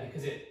care,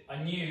 because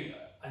I knew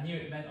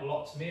it meant a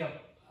lot to me.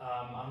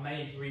 I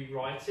may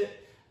rewrite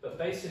it, but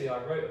basically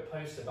I wrote a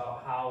post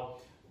about how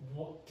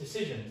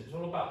decisions. It's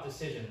all about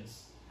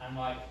decisions, and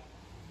like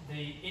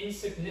the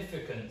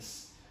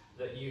insignificance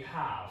that you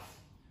have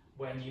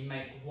when you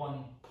make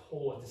one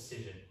poor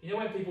decision. You know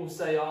when people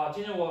say, "Oh,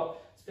 do you know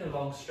what? It's been a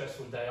long,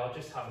 stressful day. I'll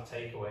just have a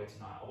takeaway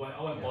tonight. I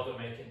won't bother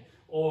making."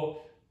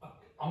 Or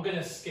I'm going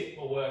to skip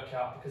a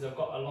workout because I've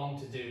got a long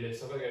to-do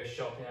list. I've got to go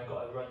shopping. I've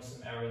got to run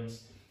some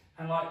errands.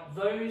 And like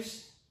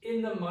those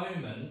in the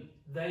moment,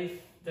 they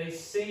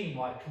seem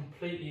like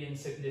completely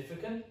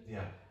insignificant.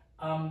 Yeah.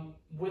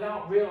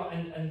 Without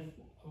realizing, and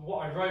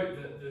what I wrote,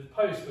 the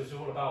post was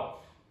all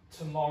about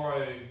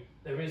tomorrow.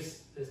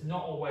 There's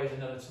not always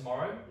another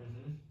tomorrow,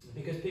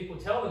 because people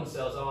tell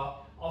themselves,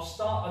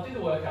 I'll do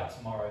the workout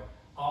tomorrow.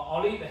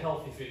 I'll eat the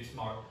healthy food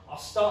tomorrow. I'll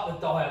start the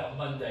diet on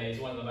Monday is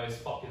one of the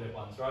most popular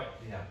ones, right?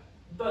 Yeah.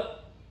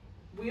 But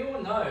we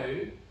all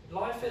know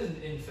life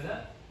isn't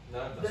infinite.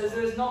 No,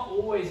 there's not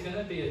always going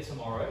to be a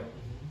tomorrow,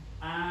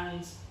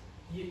 and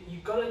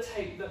you've got to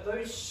take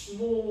those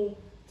small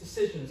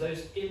decisions,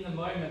 those in the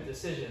moment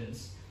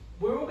decisions.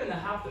 We're all going to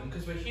have them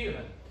because we're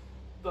human,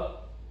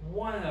 but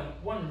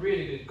one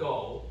really good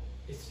goal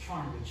is to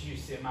try and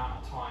reduce the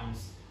amount of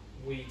times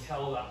we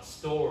tell that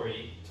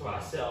story to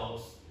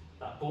ourselves,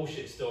 that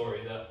bullshit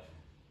story that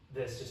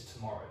there's just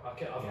tomorrow.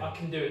 I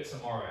can do it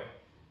tomorrow.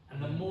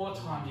 And the more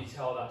times you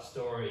tell that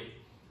story,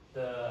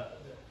 the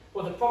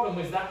problem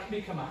is that can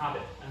become a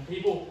habit, and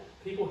people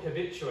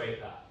habituate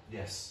that.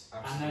 Yes,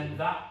 absolutely. And then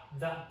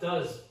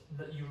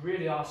that you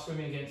really are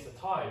swimming against the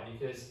tide,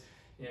 because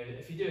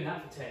if you're doing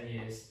that for 10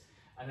 years,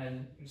 and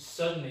then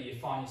suddenly you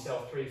find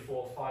yourself 3,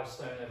 4, 5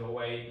 stone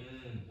overweight,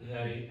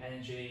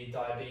 energy,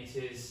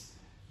 diabetes,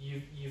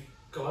 you've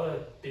got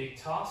a big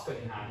task on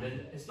your hand,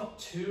 and it's not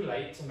too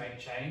late to make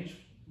change.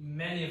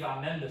 Many of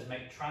our members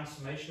make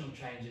transformational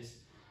changes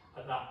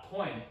at that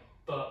point,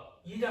 but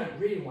you don't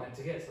really want it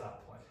to get to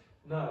that point.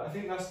 No, I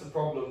think that's the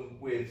problem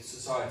with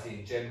society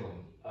in general.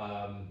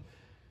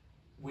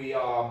 We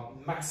are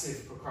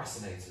massive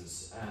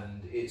procrastinators,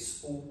 and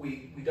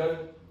we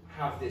don't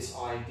have this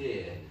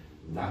idea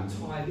that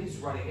time is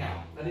running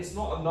out, and it's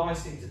not a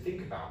nice thing to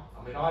think about.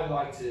 I mean, I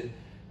like to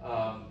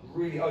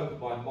really open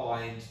my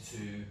mind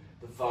to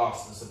the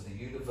vastness of the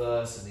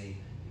universe and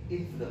the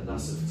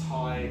infiniteness of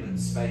time and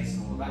space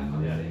and all of that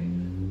kind of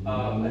thing,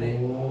 and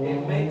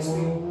it makes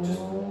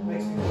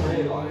me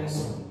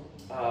realise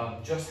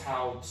just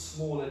how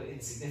small and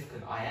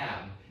insignificant I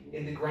am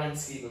in the grand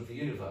scheme of the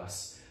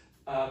universe.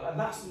 And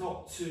that's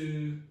not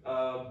to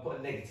put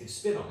a negative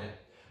spin on it,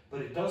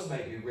 but it does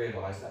make me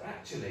realise that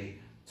actually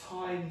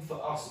time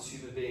for us as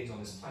human beings on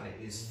this planet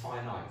is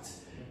finite,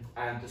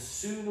 and the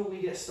sooner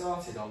we get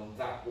started on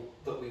that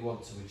we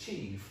want to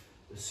achieve,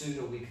 the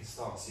sooner we can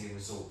start seeing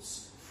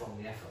results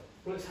from the effort.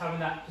 Well, it's having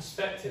that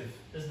perspective,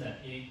 isn't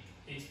it?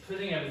 It's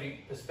putting everything in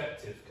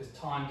perspective, because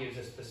time gives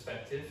us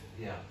perspective.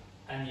 Yeah.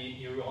 And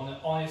you're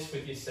honest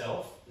with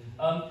yourself.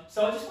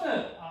 So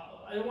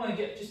I want to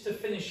get, just to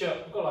finish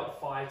up, we've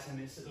got like 5-10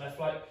 minutes left.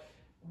 Like,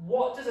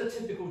 what does a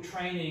typical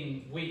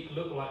training week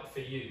look like for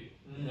you?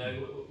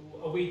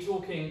 Are we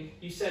talking,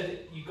 you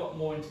said you got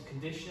more into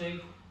conditioning.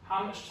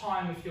 How much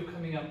time, if you're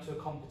coming up to a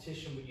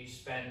competition, would you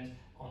spend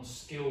on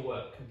skill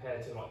work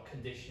compared to like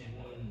conditioning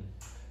work?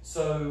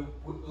 So,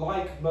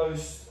 like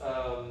most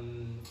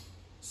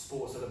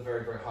sports at a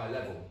very, very high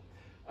level,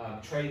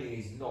 training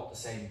is not the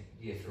same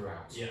year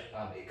throughout. Yeah.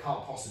 It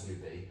can't possibly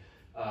be,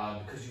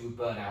 because you would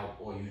burn out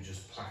or you would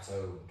just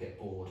plateau and get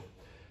bored.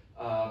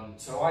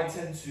 So I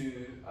tend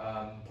to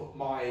put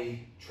my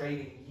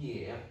training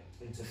year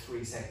into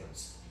 3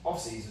 segments: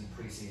 off-season,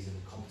 pre-season,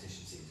 and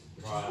competition season,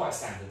 which is quite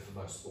standard for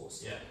most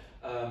sports.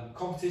 Yeah.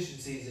 Competition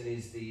season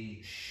is the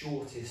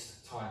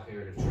shortest time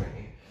period of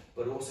training,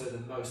 but also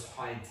the most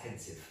high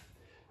intensive,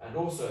 and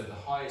also the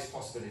highest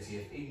possibility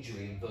of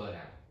injury and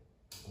burnout,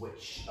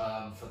 which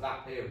for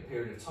that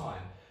period of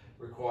time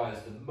requires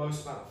the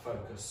most amount of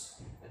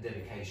focus and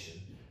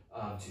dedication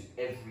to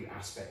every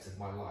aspect of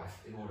my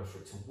life in order for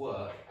it to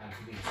work and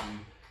for me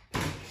to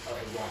peak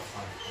at the right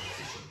time of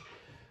competition.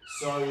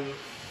 So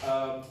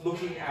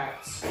looking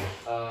at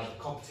the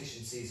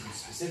competition season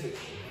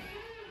specifically,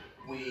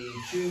 we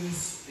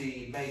choose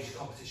the major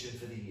competition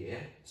for the year,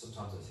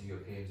 sometimes it's the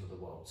Europeans or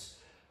the Worlds,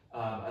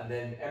 and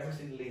then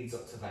everything leads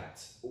up to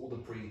that. All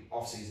the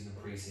off-season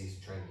and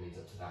pre-season training leads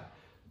up to that.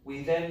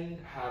 We then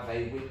have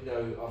a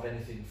window of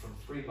anything from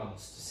 3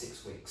 months to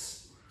 6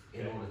 weeks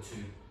in order to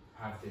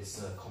have this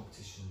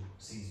competition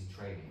season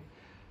training,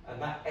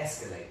 and that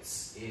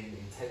escalates in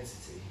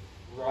intensity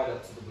right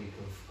up to the week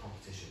of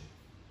competition.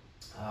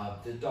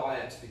 The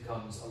diet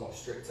becomes a lot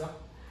stricter.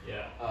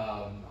 Yeah.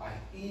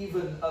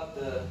 Even at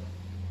the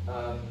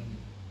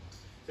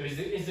so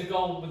is the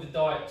goal with the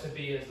diet to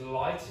be as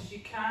light as you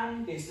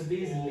can? It's to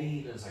be as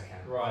lean as I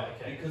can. Right.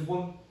 Okay. Because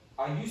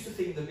I used to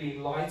think that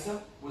being lighter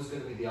was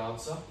going to be the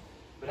answer,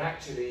 but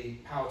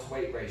actually power to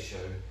weight ratio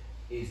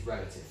is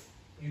relative.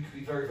 You could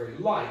be very, very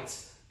light,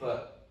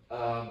 but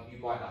you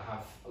might not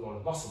have a lot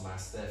of muscle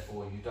mass,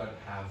 therefore you don't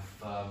have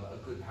a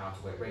good power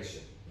to weight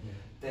ratio. Yeah.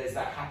 There's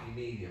that happy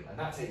medium, and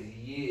that takes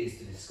years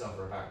to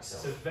discover about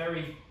yourself. It's a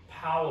very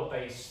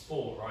power-based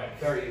sport, right?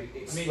 Very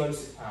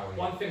explosive power.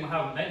 One thing I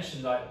haven't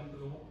mentioned, like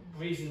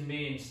reason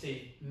me and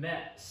Steve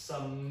met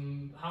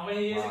how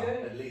many years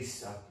ago? At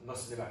least,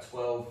 must have been about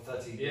 12,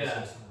 13 years or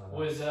something like that.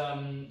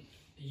 Was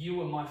you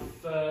were my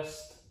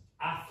first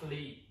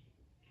athlete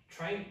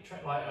trained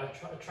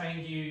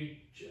you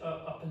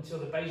up until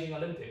the Beijing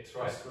Olympics,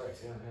 right? That's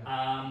correct,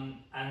 yeah.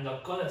 And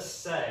I've got to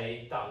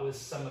say, that was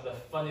some of the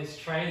funnest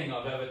training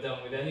I've ever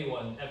done with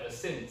anyone ever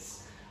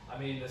since. I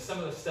mean, some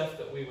of the stuff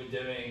that we were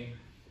doing,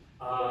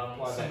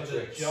 some of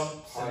the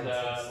jumps and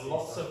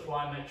lots of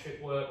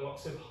plyometric work,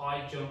 lots of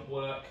high jump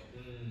work.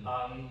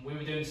 We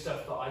were doing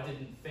stuff that I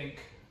didn't think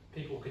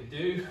people could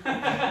do.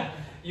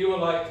 You were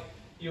like,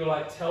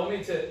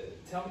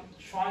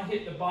 try and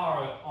hit the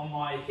bar on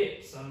my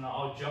hips and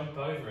I'll jump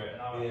over it.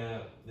 And I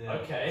went,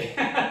 okay.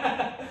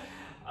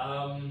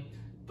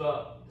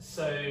 But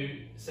so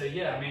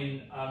yeah, I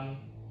mean,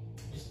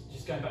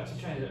 just going back to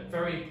training,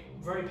 very,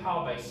 very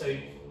power based. So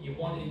you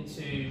want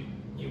to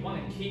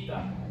keep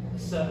that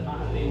certain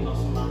amount of lean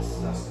muscle mass.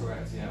 That's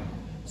correct, yeah.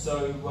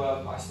 So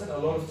I spent a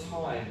lot of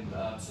time,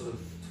 sort of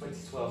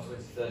 2012,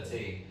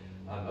 2013,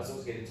 as I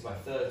was getting into my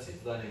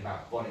 30s, learning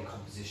about body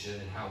composition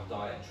and how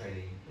diet and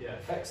training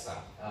affects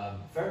that.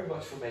 Very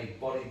much from a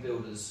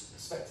bodybuilder's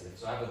perspective.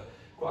 So I have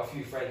quite a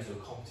few friends who are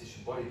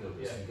competition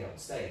bodybuilders who get on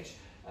stage,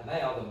 and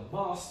they are the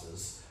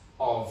masters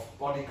of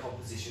body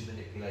composition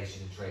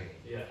manipulation and training.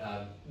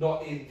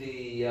 Not in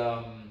the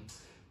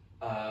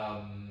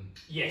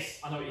yes,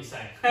 I know what you're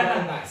saying. Not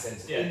in that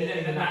sense. In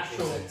the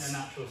natural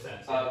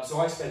sense. So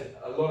I spent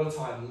a lot of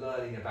time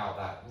learning about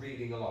that,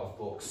 reading a lot of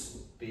books,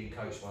 being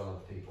coached by a lot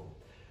of people.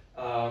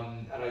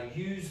 And I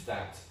used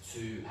that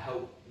to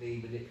help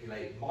me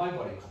manipulate my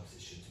body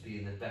composition to be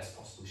in the best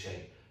possible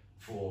shape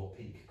for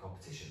peak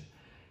competition.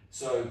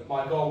 So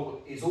my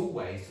goal is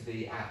always to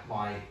be at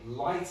my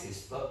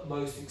lightest but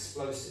most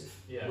explosive,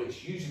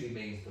 which usually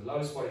means the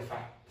lowest body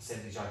fat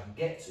percentage I can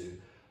get to,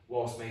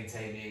 whilst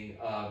maintaining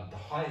the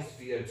highest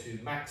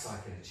VO2 max I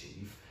can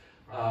achieve,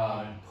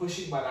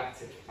 pushing my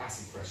lactic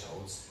acid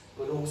thresholds,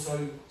 but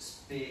also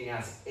being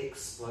as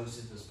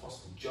explosive as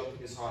possible,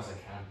 jumping as high as I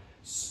can,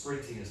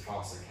 sprinting as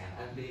fast as I can,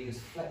 and being as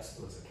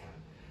flexible as I can.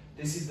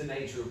 This is the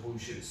nature of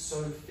wushu. It's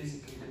so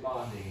physically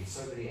demanding in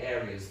so many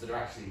areas that are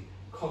actually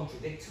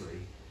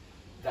contradictory,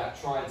 that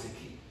trying to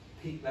keep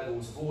peak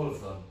levels of all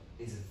of them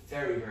is a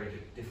very, very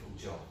difficult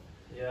job.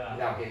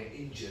 Without getting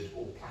injured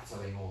or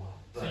plateauing or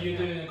so you're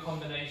doing a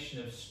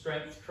combination of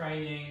strength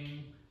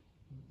training,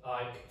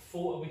 are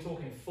we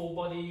talking full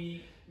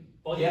body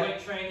weight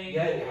training?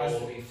 Yeah, it has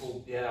to be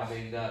full. Yeah, I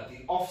mean,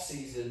 the off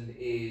season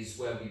is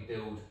where we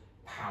build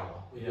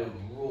power. We build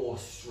raw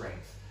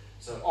strength.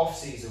 So off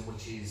season,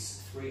 which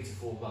is 3 to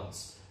 4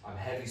 months, I'm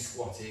heavy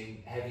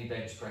squatting, heavy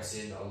bench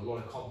pressing, a lot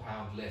of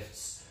compound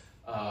lifts,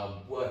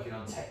 working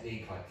on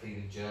technique like clean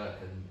and jerk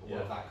and all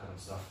of that kind of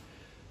stuff.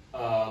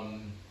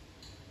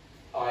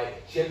 I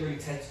generally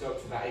tend to go up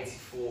to about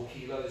 84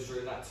 kilos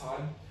during that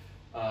time.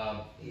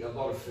 Eat a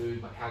lot of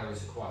food, my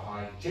calories are quite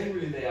high.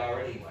 Generally they are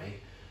anyway,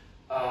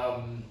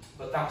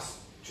 but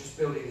that's just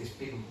building this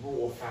big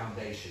raw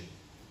foundation.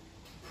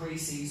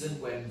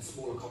 Pre-season, when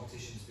smaller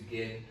competitions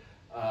begin,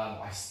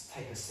 I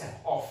take a step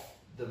off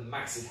the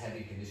massive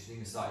heavy conditioning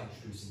and start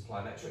introducing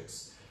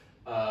plyometrics.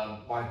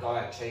 My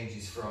diet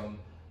changes from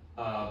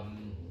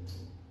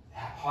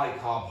high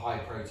carb, high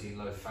protein,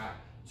 low fat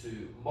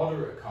to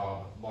moderate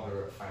carb,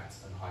 moderate fat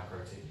and high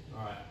protein.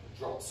 Right.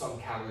 Drop some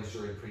calories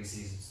during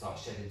pre-season, start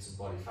shedding some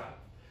body fat.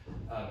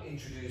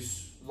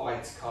 Introduce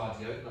light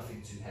cardio,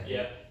 nothing too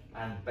heavy,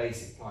 and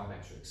basic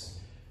plyometrics.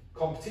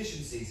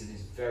 Competition season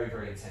is very,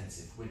 very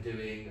intensive. We're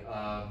doing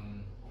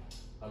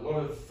a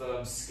lot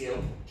of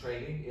skill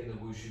training in the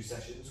wushu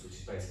sessions, which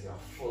is basically our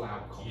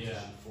full-out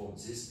competition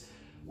performances,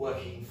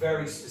 working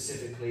very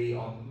specifically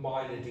on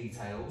minor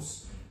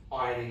details,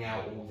 ironing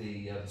out all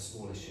the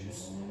small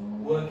issues,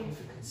 working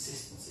for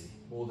consistency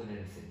more than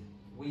anything.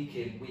 Week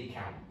in, week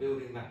out,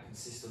 building that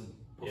consistent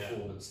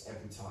performance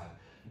every time.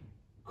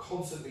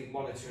 Constantly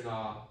monitoring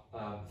our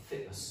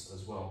fitness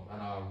as well,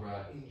 and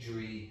our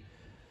injury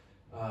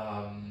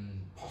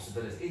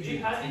possibilities. Have you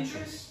had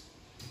injuries?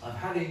 I've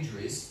had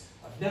injuries.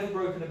 I've never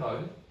broken a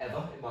bone,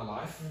 ever, in my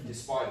life,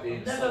 despite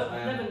being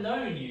I've never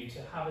known you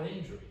to have an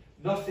injury.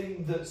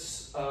 Nothing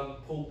that's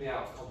pulled me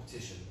out of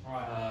competition.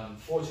 Right.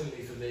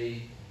 Fortunately for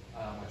me,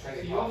 my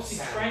training you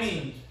obviously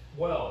trained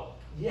well.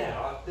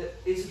 Yeah,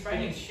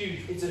 training's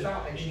huge. It's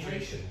about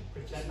education.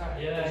 It's about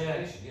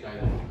education. You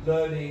know,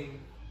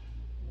 learning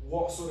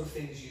what sort of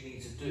things you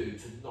need to do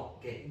to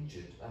not get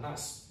injured, and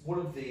that's one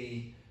of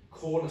the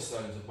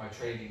cornerstones of my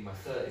training in my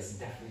 30s and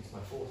definitely into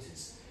my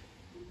 40s.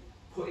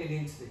 Putting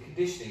into the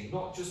conditioning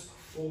not just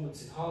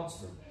performance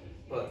enhancement,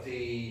 but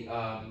the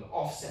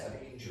offset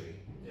of injury.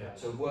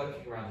 So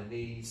working around the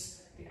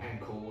knees, the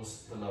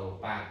ankles, the lower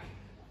back,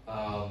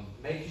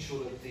 making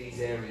sure that these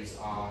areas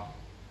are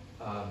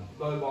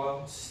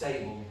mobile,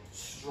 stable,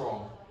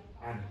 strong,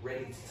 and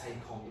ready to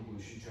take on the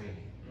wushu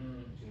training. Do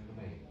you know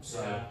what I mean?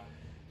 So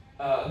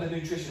And the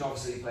nutrition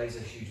obviously plays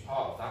a huge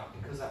part of that,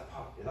 because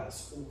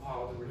that's all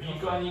part of the recovery. Have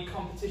you got any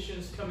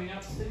competitions coming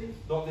up, Steve?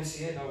 Not this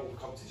year, no. All the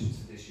competitions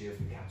for this year have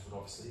been cancelled,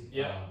 obviously.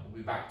 Yeah. We'll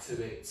be back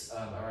to it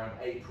around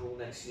April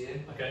next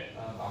year. Okay.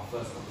 Our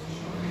first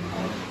competition will be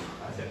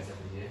as it is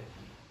every year.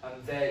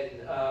 And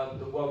then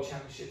the World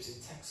Championships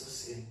in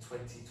Texas in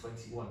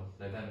 2021,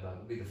 November,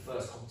 will be the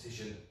first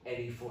competition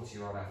any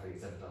 40-year-old athlete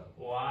has ever done.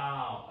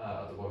 Wow.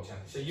 At the World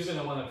Championships. So you're going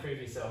to want to prove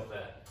yourself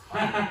there.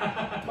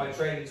 My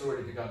training's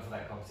already begun for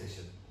that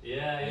competition.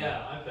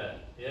 Yeah, I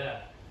bet.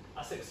 Yeah,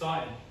 that's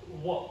exciting.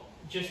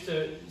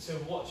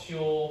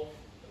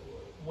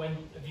 When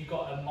have you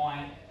got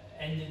a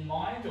end in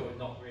mind, or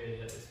not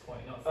really at this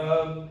point?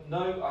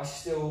 No, I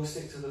still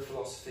stick to the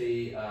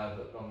philosophy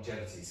that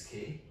longevity is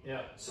key.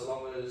 Yeah. So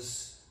long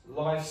as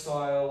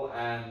lifestyle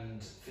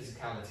and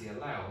physicality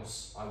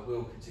allows, I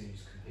will continue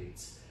to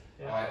compete.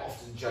 Yeah. I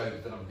often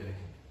joke that I'm going to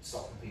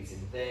stop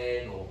competing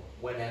then or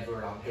whenever,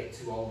 and I'll get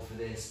too old for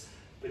this.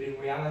 But in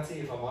reality,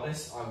 if I'm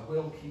honest, I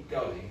will keep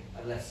going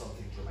unless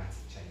something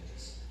dramatic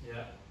changes.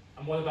 Yeah.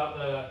 And what about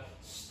the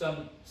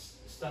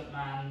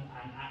stuntman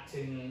and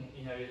acting?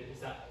 You know, is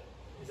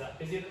that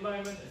busy at the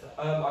moment?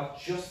 I've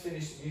just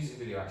finished a music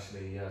video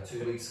actually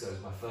 2 weeks ago.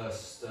 It was my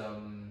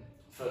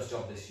first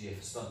job this year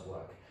for stunt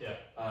work. Yeah.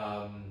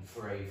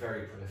 For a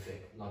very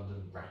prolific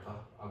London rapper.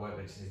 I won't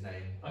mention his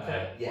name.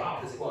 Okay. Yeah,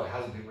 because it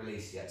hasn't been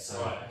released yet.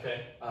 So. Right.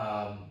 Okay.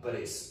 But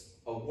it's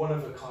a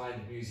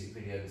one-of-a-kind music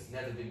video that's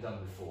never been done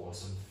before.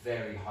 Some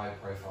very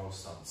high-profile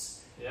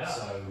stunts. Yeah.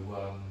 So.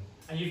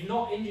 And you've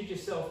not injured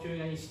yourself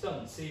doing any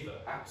stunts either?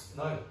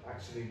 No,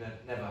 actually,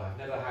 never. I've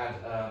never had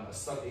a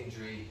stunt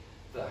injury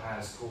that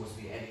has caused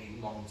me any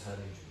long-term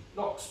injury.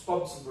 Not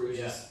bumps and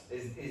bruises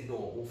is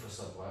normal for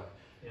stunt work.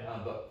 Yeah.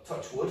 But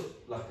touch wood,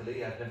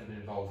 luckily, I've never been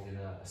involved in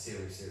a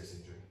serious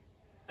injury.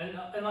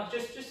 And like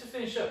just to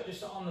finish up,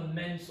 just on the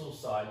mental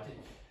side,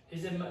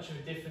 is there much of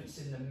a difference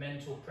in the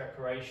mental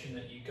preparation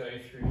that you go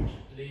through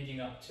leading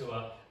up to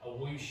a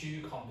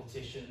wushu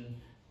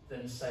competition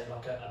than say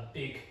like a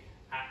big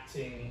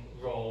acting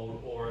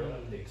role or a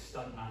big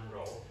stuntman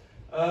role?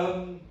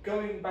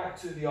 Going back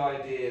to the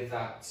idea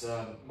that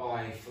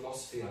my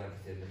philosophy on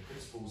everything, the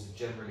principles are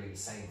generally the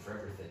same for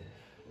everything.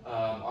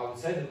 I would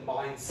say the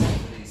mindset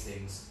for these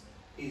things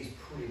is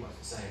pretty much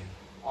the same.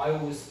 I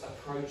always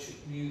approach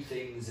new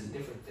things and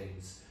different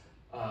things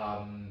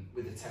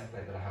with the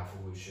template that I have for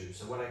wushu.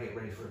 So when I get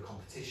ready for a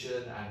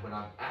competition and when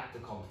I'm at the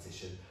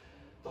competition,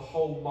 the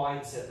whole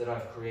mindset that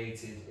I've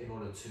created in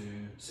order to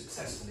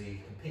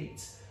successfully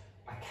compete,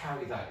 I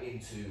carry that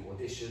into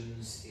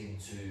auditions,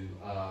 into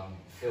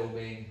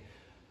filming,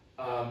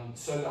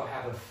 so that I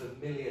have a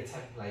familiar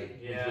template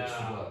with which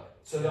to work.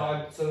 So that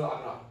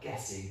I'm not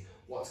guessing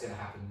what's going to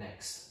happen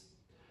next.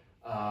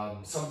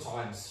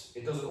 Sometimes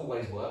it doesn't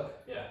always work,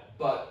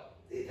 but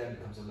it then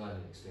becomes a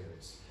learning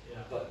experience.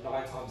 Yeah. But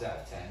 9 times out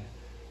of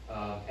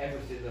 10,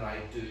 everything that I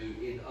do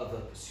in other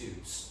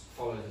pursuits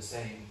follow the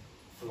same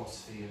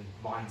philosophy and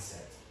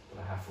mindset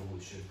that I have for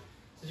wushu.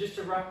 So just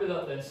to wrap it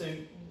up then, so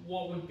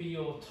what would be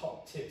your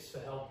top tips for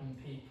helping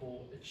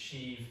people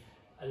achieve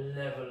a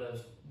level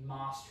of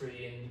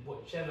mastery in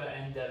whichever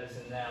endeavours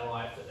in their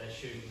life that they're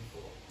shooting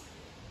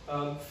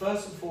for?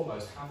 First and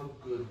foremost, have a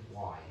good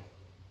why.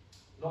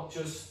 Not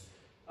just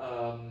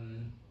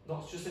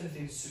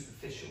anything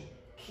superficial.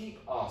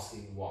 Keep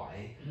asking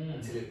why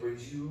until it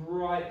brings you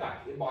right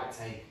back. It might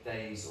take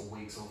days or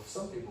weeks, or for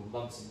some people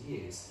months and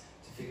years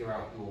to figure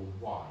out your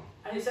why.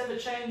 And it's ever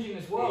changing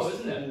as well,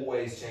 isn't it? It's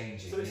always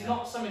changing. So it's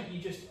not something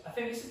you just. I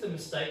think this is the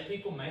mistake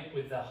people make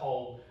with their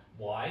whole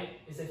why,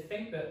 is they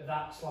think that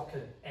that's like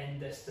an end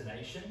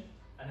destination,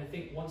 and they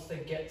think once they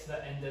get to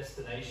that end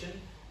destination,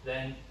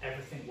 then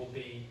everything will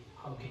be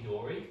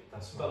hunky-dory.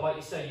 That's right. But like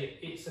you say,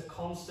 it's a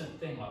constant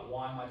thing, like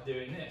why am I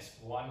doing this?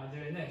 Why am I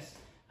doing this?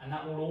 And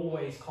that will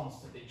always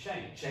constantly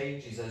change. It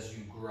changes as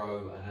you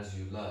grow and as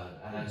you learn,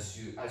 and as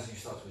you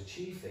start to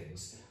achieve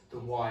things, the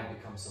why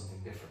becomes something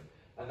different.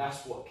 And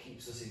that's what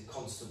keeps us in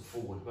constant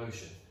forward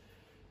motion.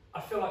 I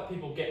feel like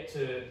people get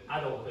to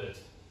adulthood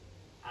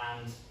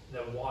and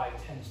their why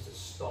tends to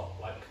stop.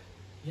 Like,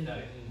 you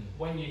know,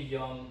 when you're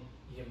young,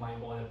 you might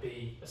want to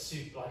be a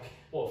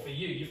for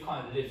you, you've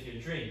kind of lived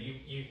your dream.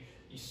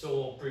 You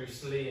saw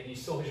Bruce Lee and you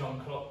saw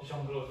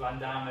Jean-Claude Van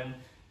Damme, and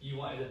you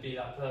wanted to be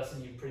that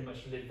person. You pretty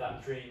much lived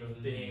that dream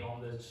of being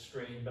on the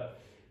screen. But,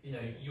 you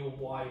know, your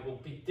why will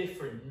be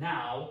different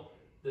now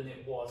than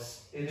it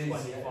was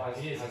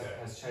 25 years ago.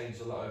 Has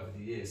changed a lot over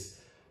the years.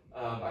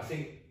 I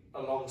think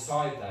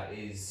alongside that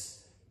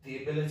is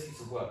the ability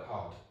to work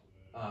hard.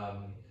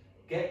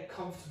 Get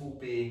comfortable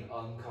being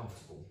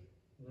uncomfortable,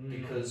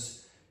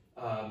 because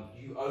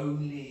you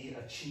only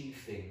achieve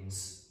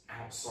things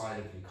outside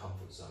of your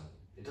comfort zone.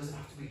 It doesn't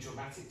have to be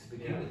dramatic to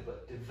begin with,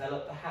 but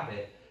develop the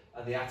habit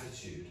and the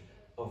attitude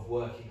of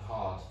working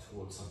hard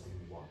towards something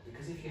you want.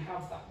 Because if you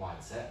have that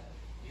mindset,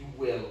 you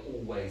will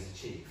always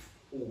achieve.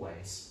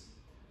 Always.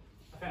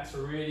 I think that's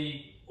a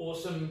really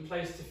awesome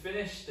place to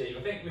finish, Steve.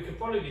 I think we could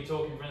probably be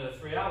talking for another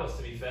 3 hours,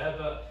 to be fair,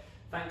 but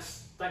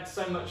thanks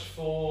so much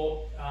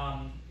for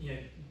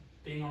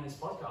being on this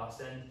podcast,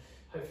 and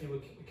hopefully we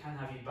can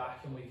have you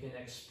back and we can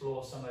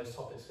explore some of those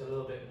topics a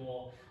little bit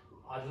more.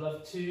 I'd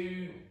love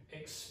to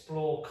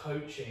explore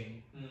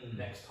coaching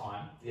next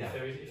time,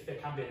 if there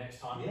can be a next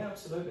time. Yeah,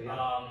 absolutely. Yeah.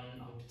 I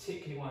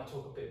particularly want to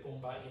talk a bit more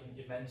about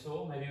your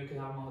mentor. Maybe we can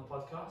have him on the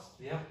podcast.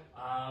 Yeah.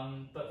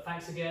 But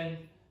thanks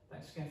again for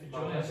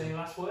joining us. Any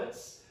last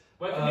words?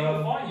 Where can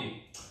people find you?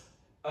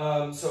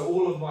 So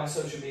all of my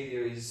social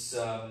media is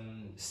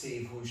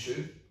Steve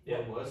Wushu.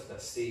 One word.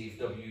 That's Steve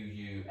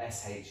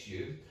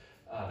WUSHU.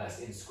 That's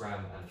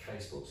Instagram and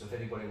Facebook. So if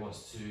anybody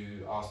wants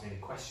to ask me any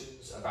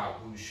questions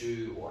about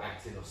wushu or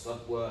acting or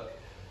stunt work,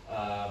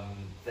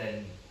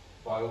 then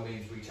by all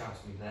means reach out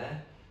to me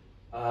there.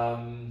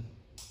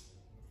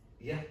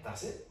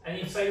 That's it.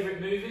 Any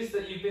favourite movies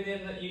that you've been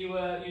in that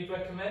you'd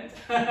recommend?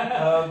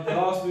 The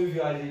last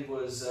movie I did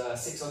was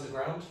Six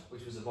Underground,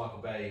 which was a Michael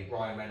Bay,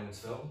 Ryan Reynolds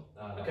film.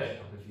 That was a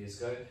couple of years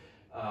ago.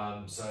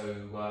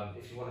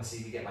 If you want to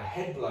see me get my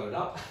head blown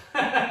up,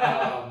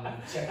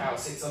 check out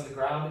Six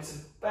Underground.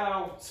 It's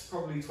about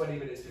probably 20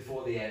 minutes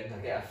before the end. I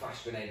get a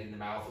flash grenade in the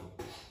mouth and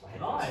my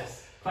head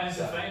Nice. Claim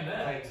to fame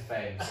there. Claim to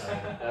fame. So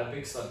a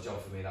big stunt job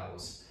for me that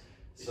was.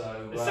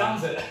 So it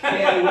sounds it.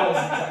 Yeah, it was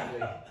exactly.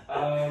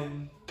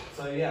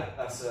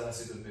 That's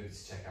a good movie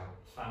to check out.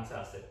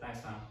 Fantastic.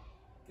 Thanks, man.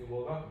 You're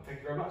welcome. Thank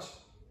you very much.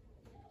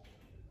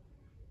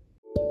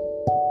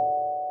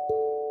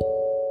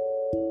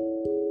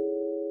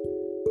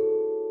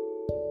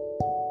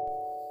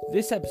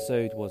 This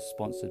episode was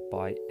sponsored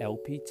by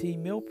LPT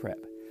Meal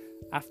Prep.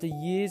 After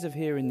years of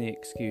hearing the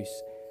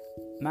excuse,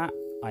 Matt,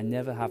 I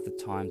never have the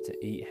time to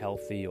eat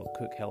healthy or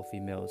cook healthy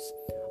meals,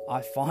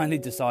 I finally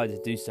decided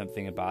to do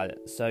something about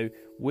it. So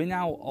we're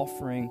now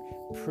offering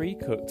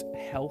pre-cooked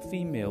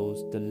healthy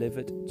meals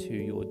delivered to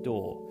your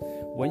door.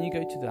 When you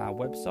go to our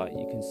website,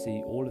 you can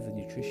see all of the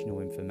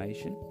nutritional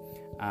information,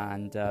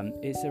 and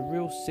it's a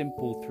real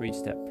simple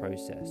 3-step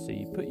process. So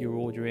you put your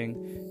order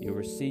in, you'll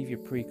receive your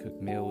pre-cooked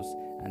meals,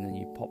 and then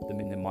you pop them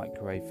in the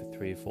microwave for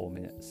 3 or 4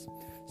 minutes.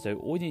 So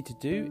all you need to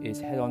do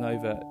is head on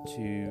over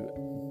to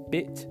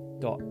bit.ly/LPT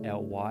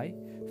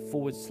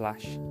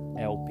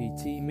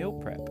meal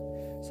prep.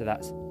 So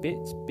that's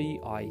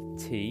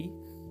bit.ly/LPT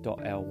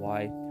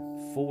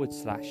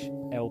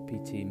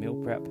meal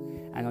prep,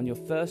 and on your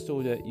first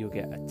order you'll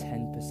get a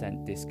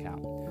 10%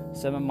 discount.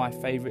 Some of my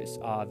favourites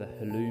are the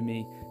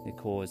halloumi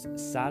Nicor's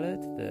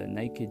salad, the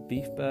naked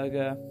beef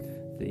burger,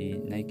 the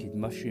naked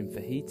mushroom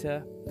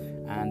fajita,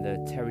 and the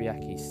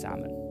teriyaki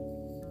salmon.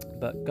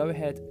 But go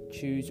ahead,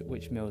 choose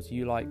which meals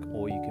you like,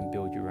 or you can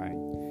build your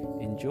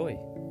own. Enjoy!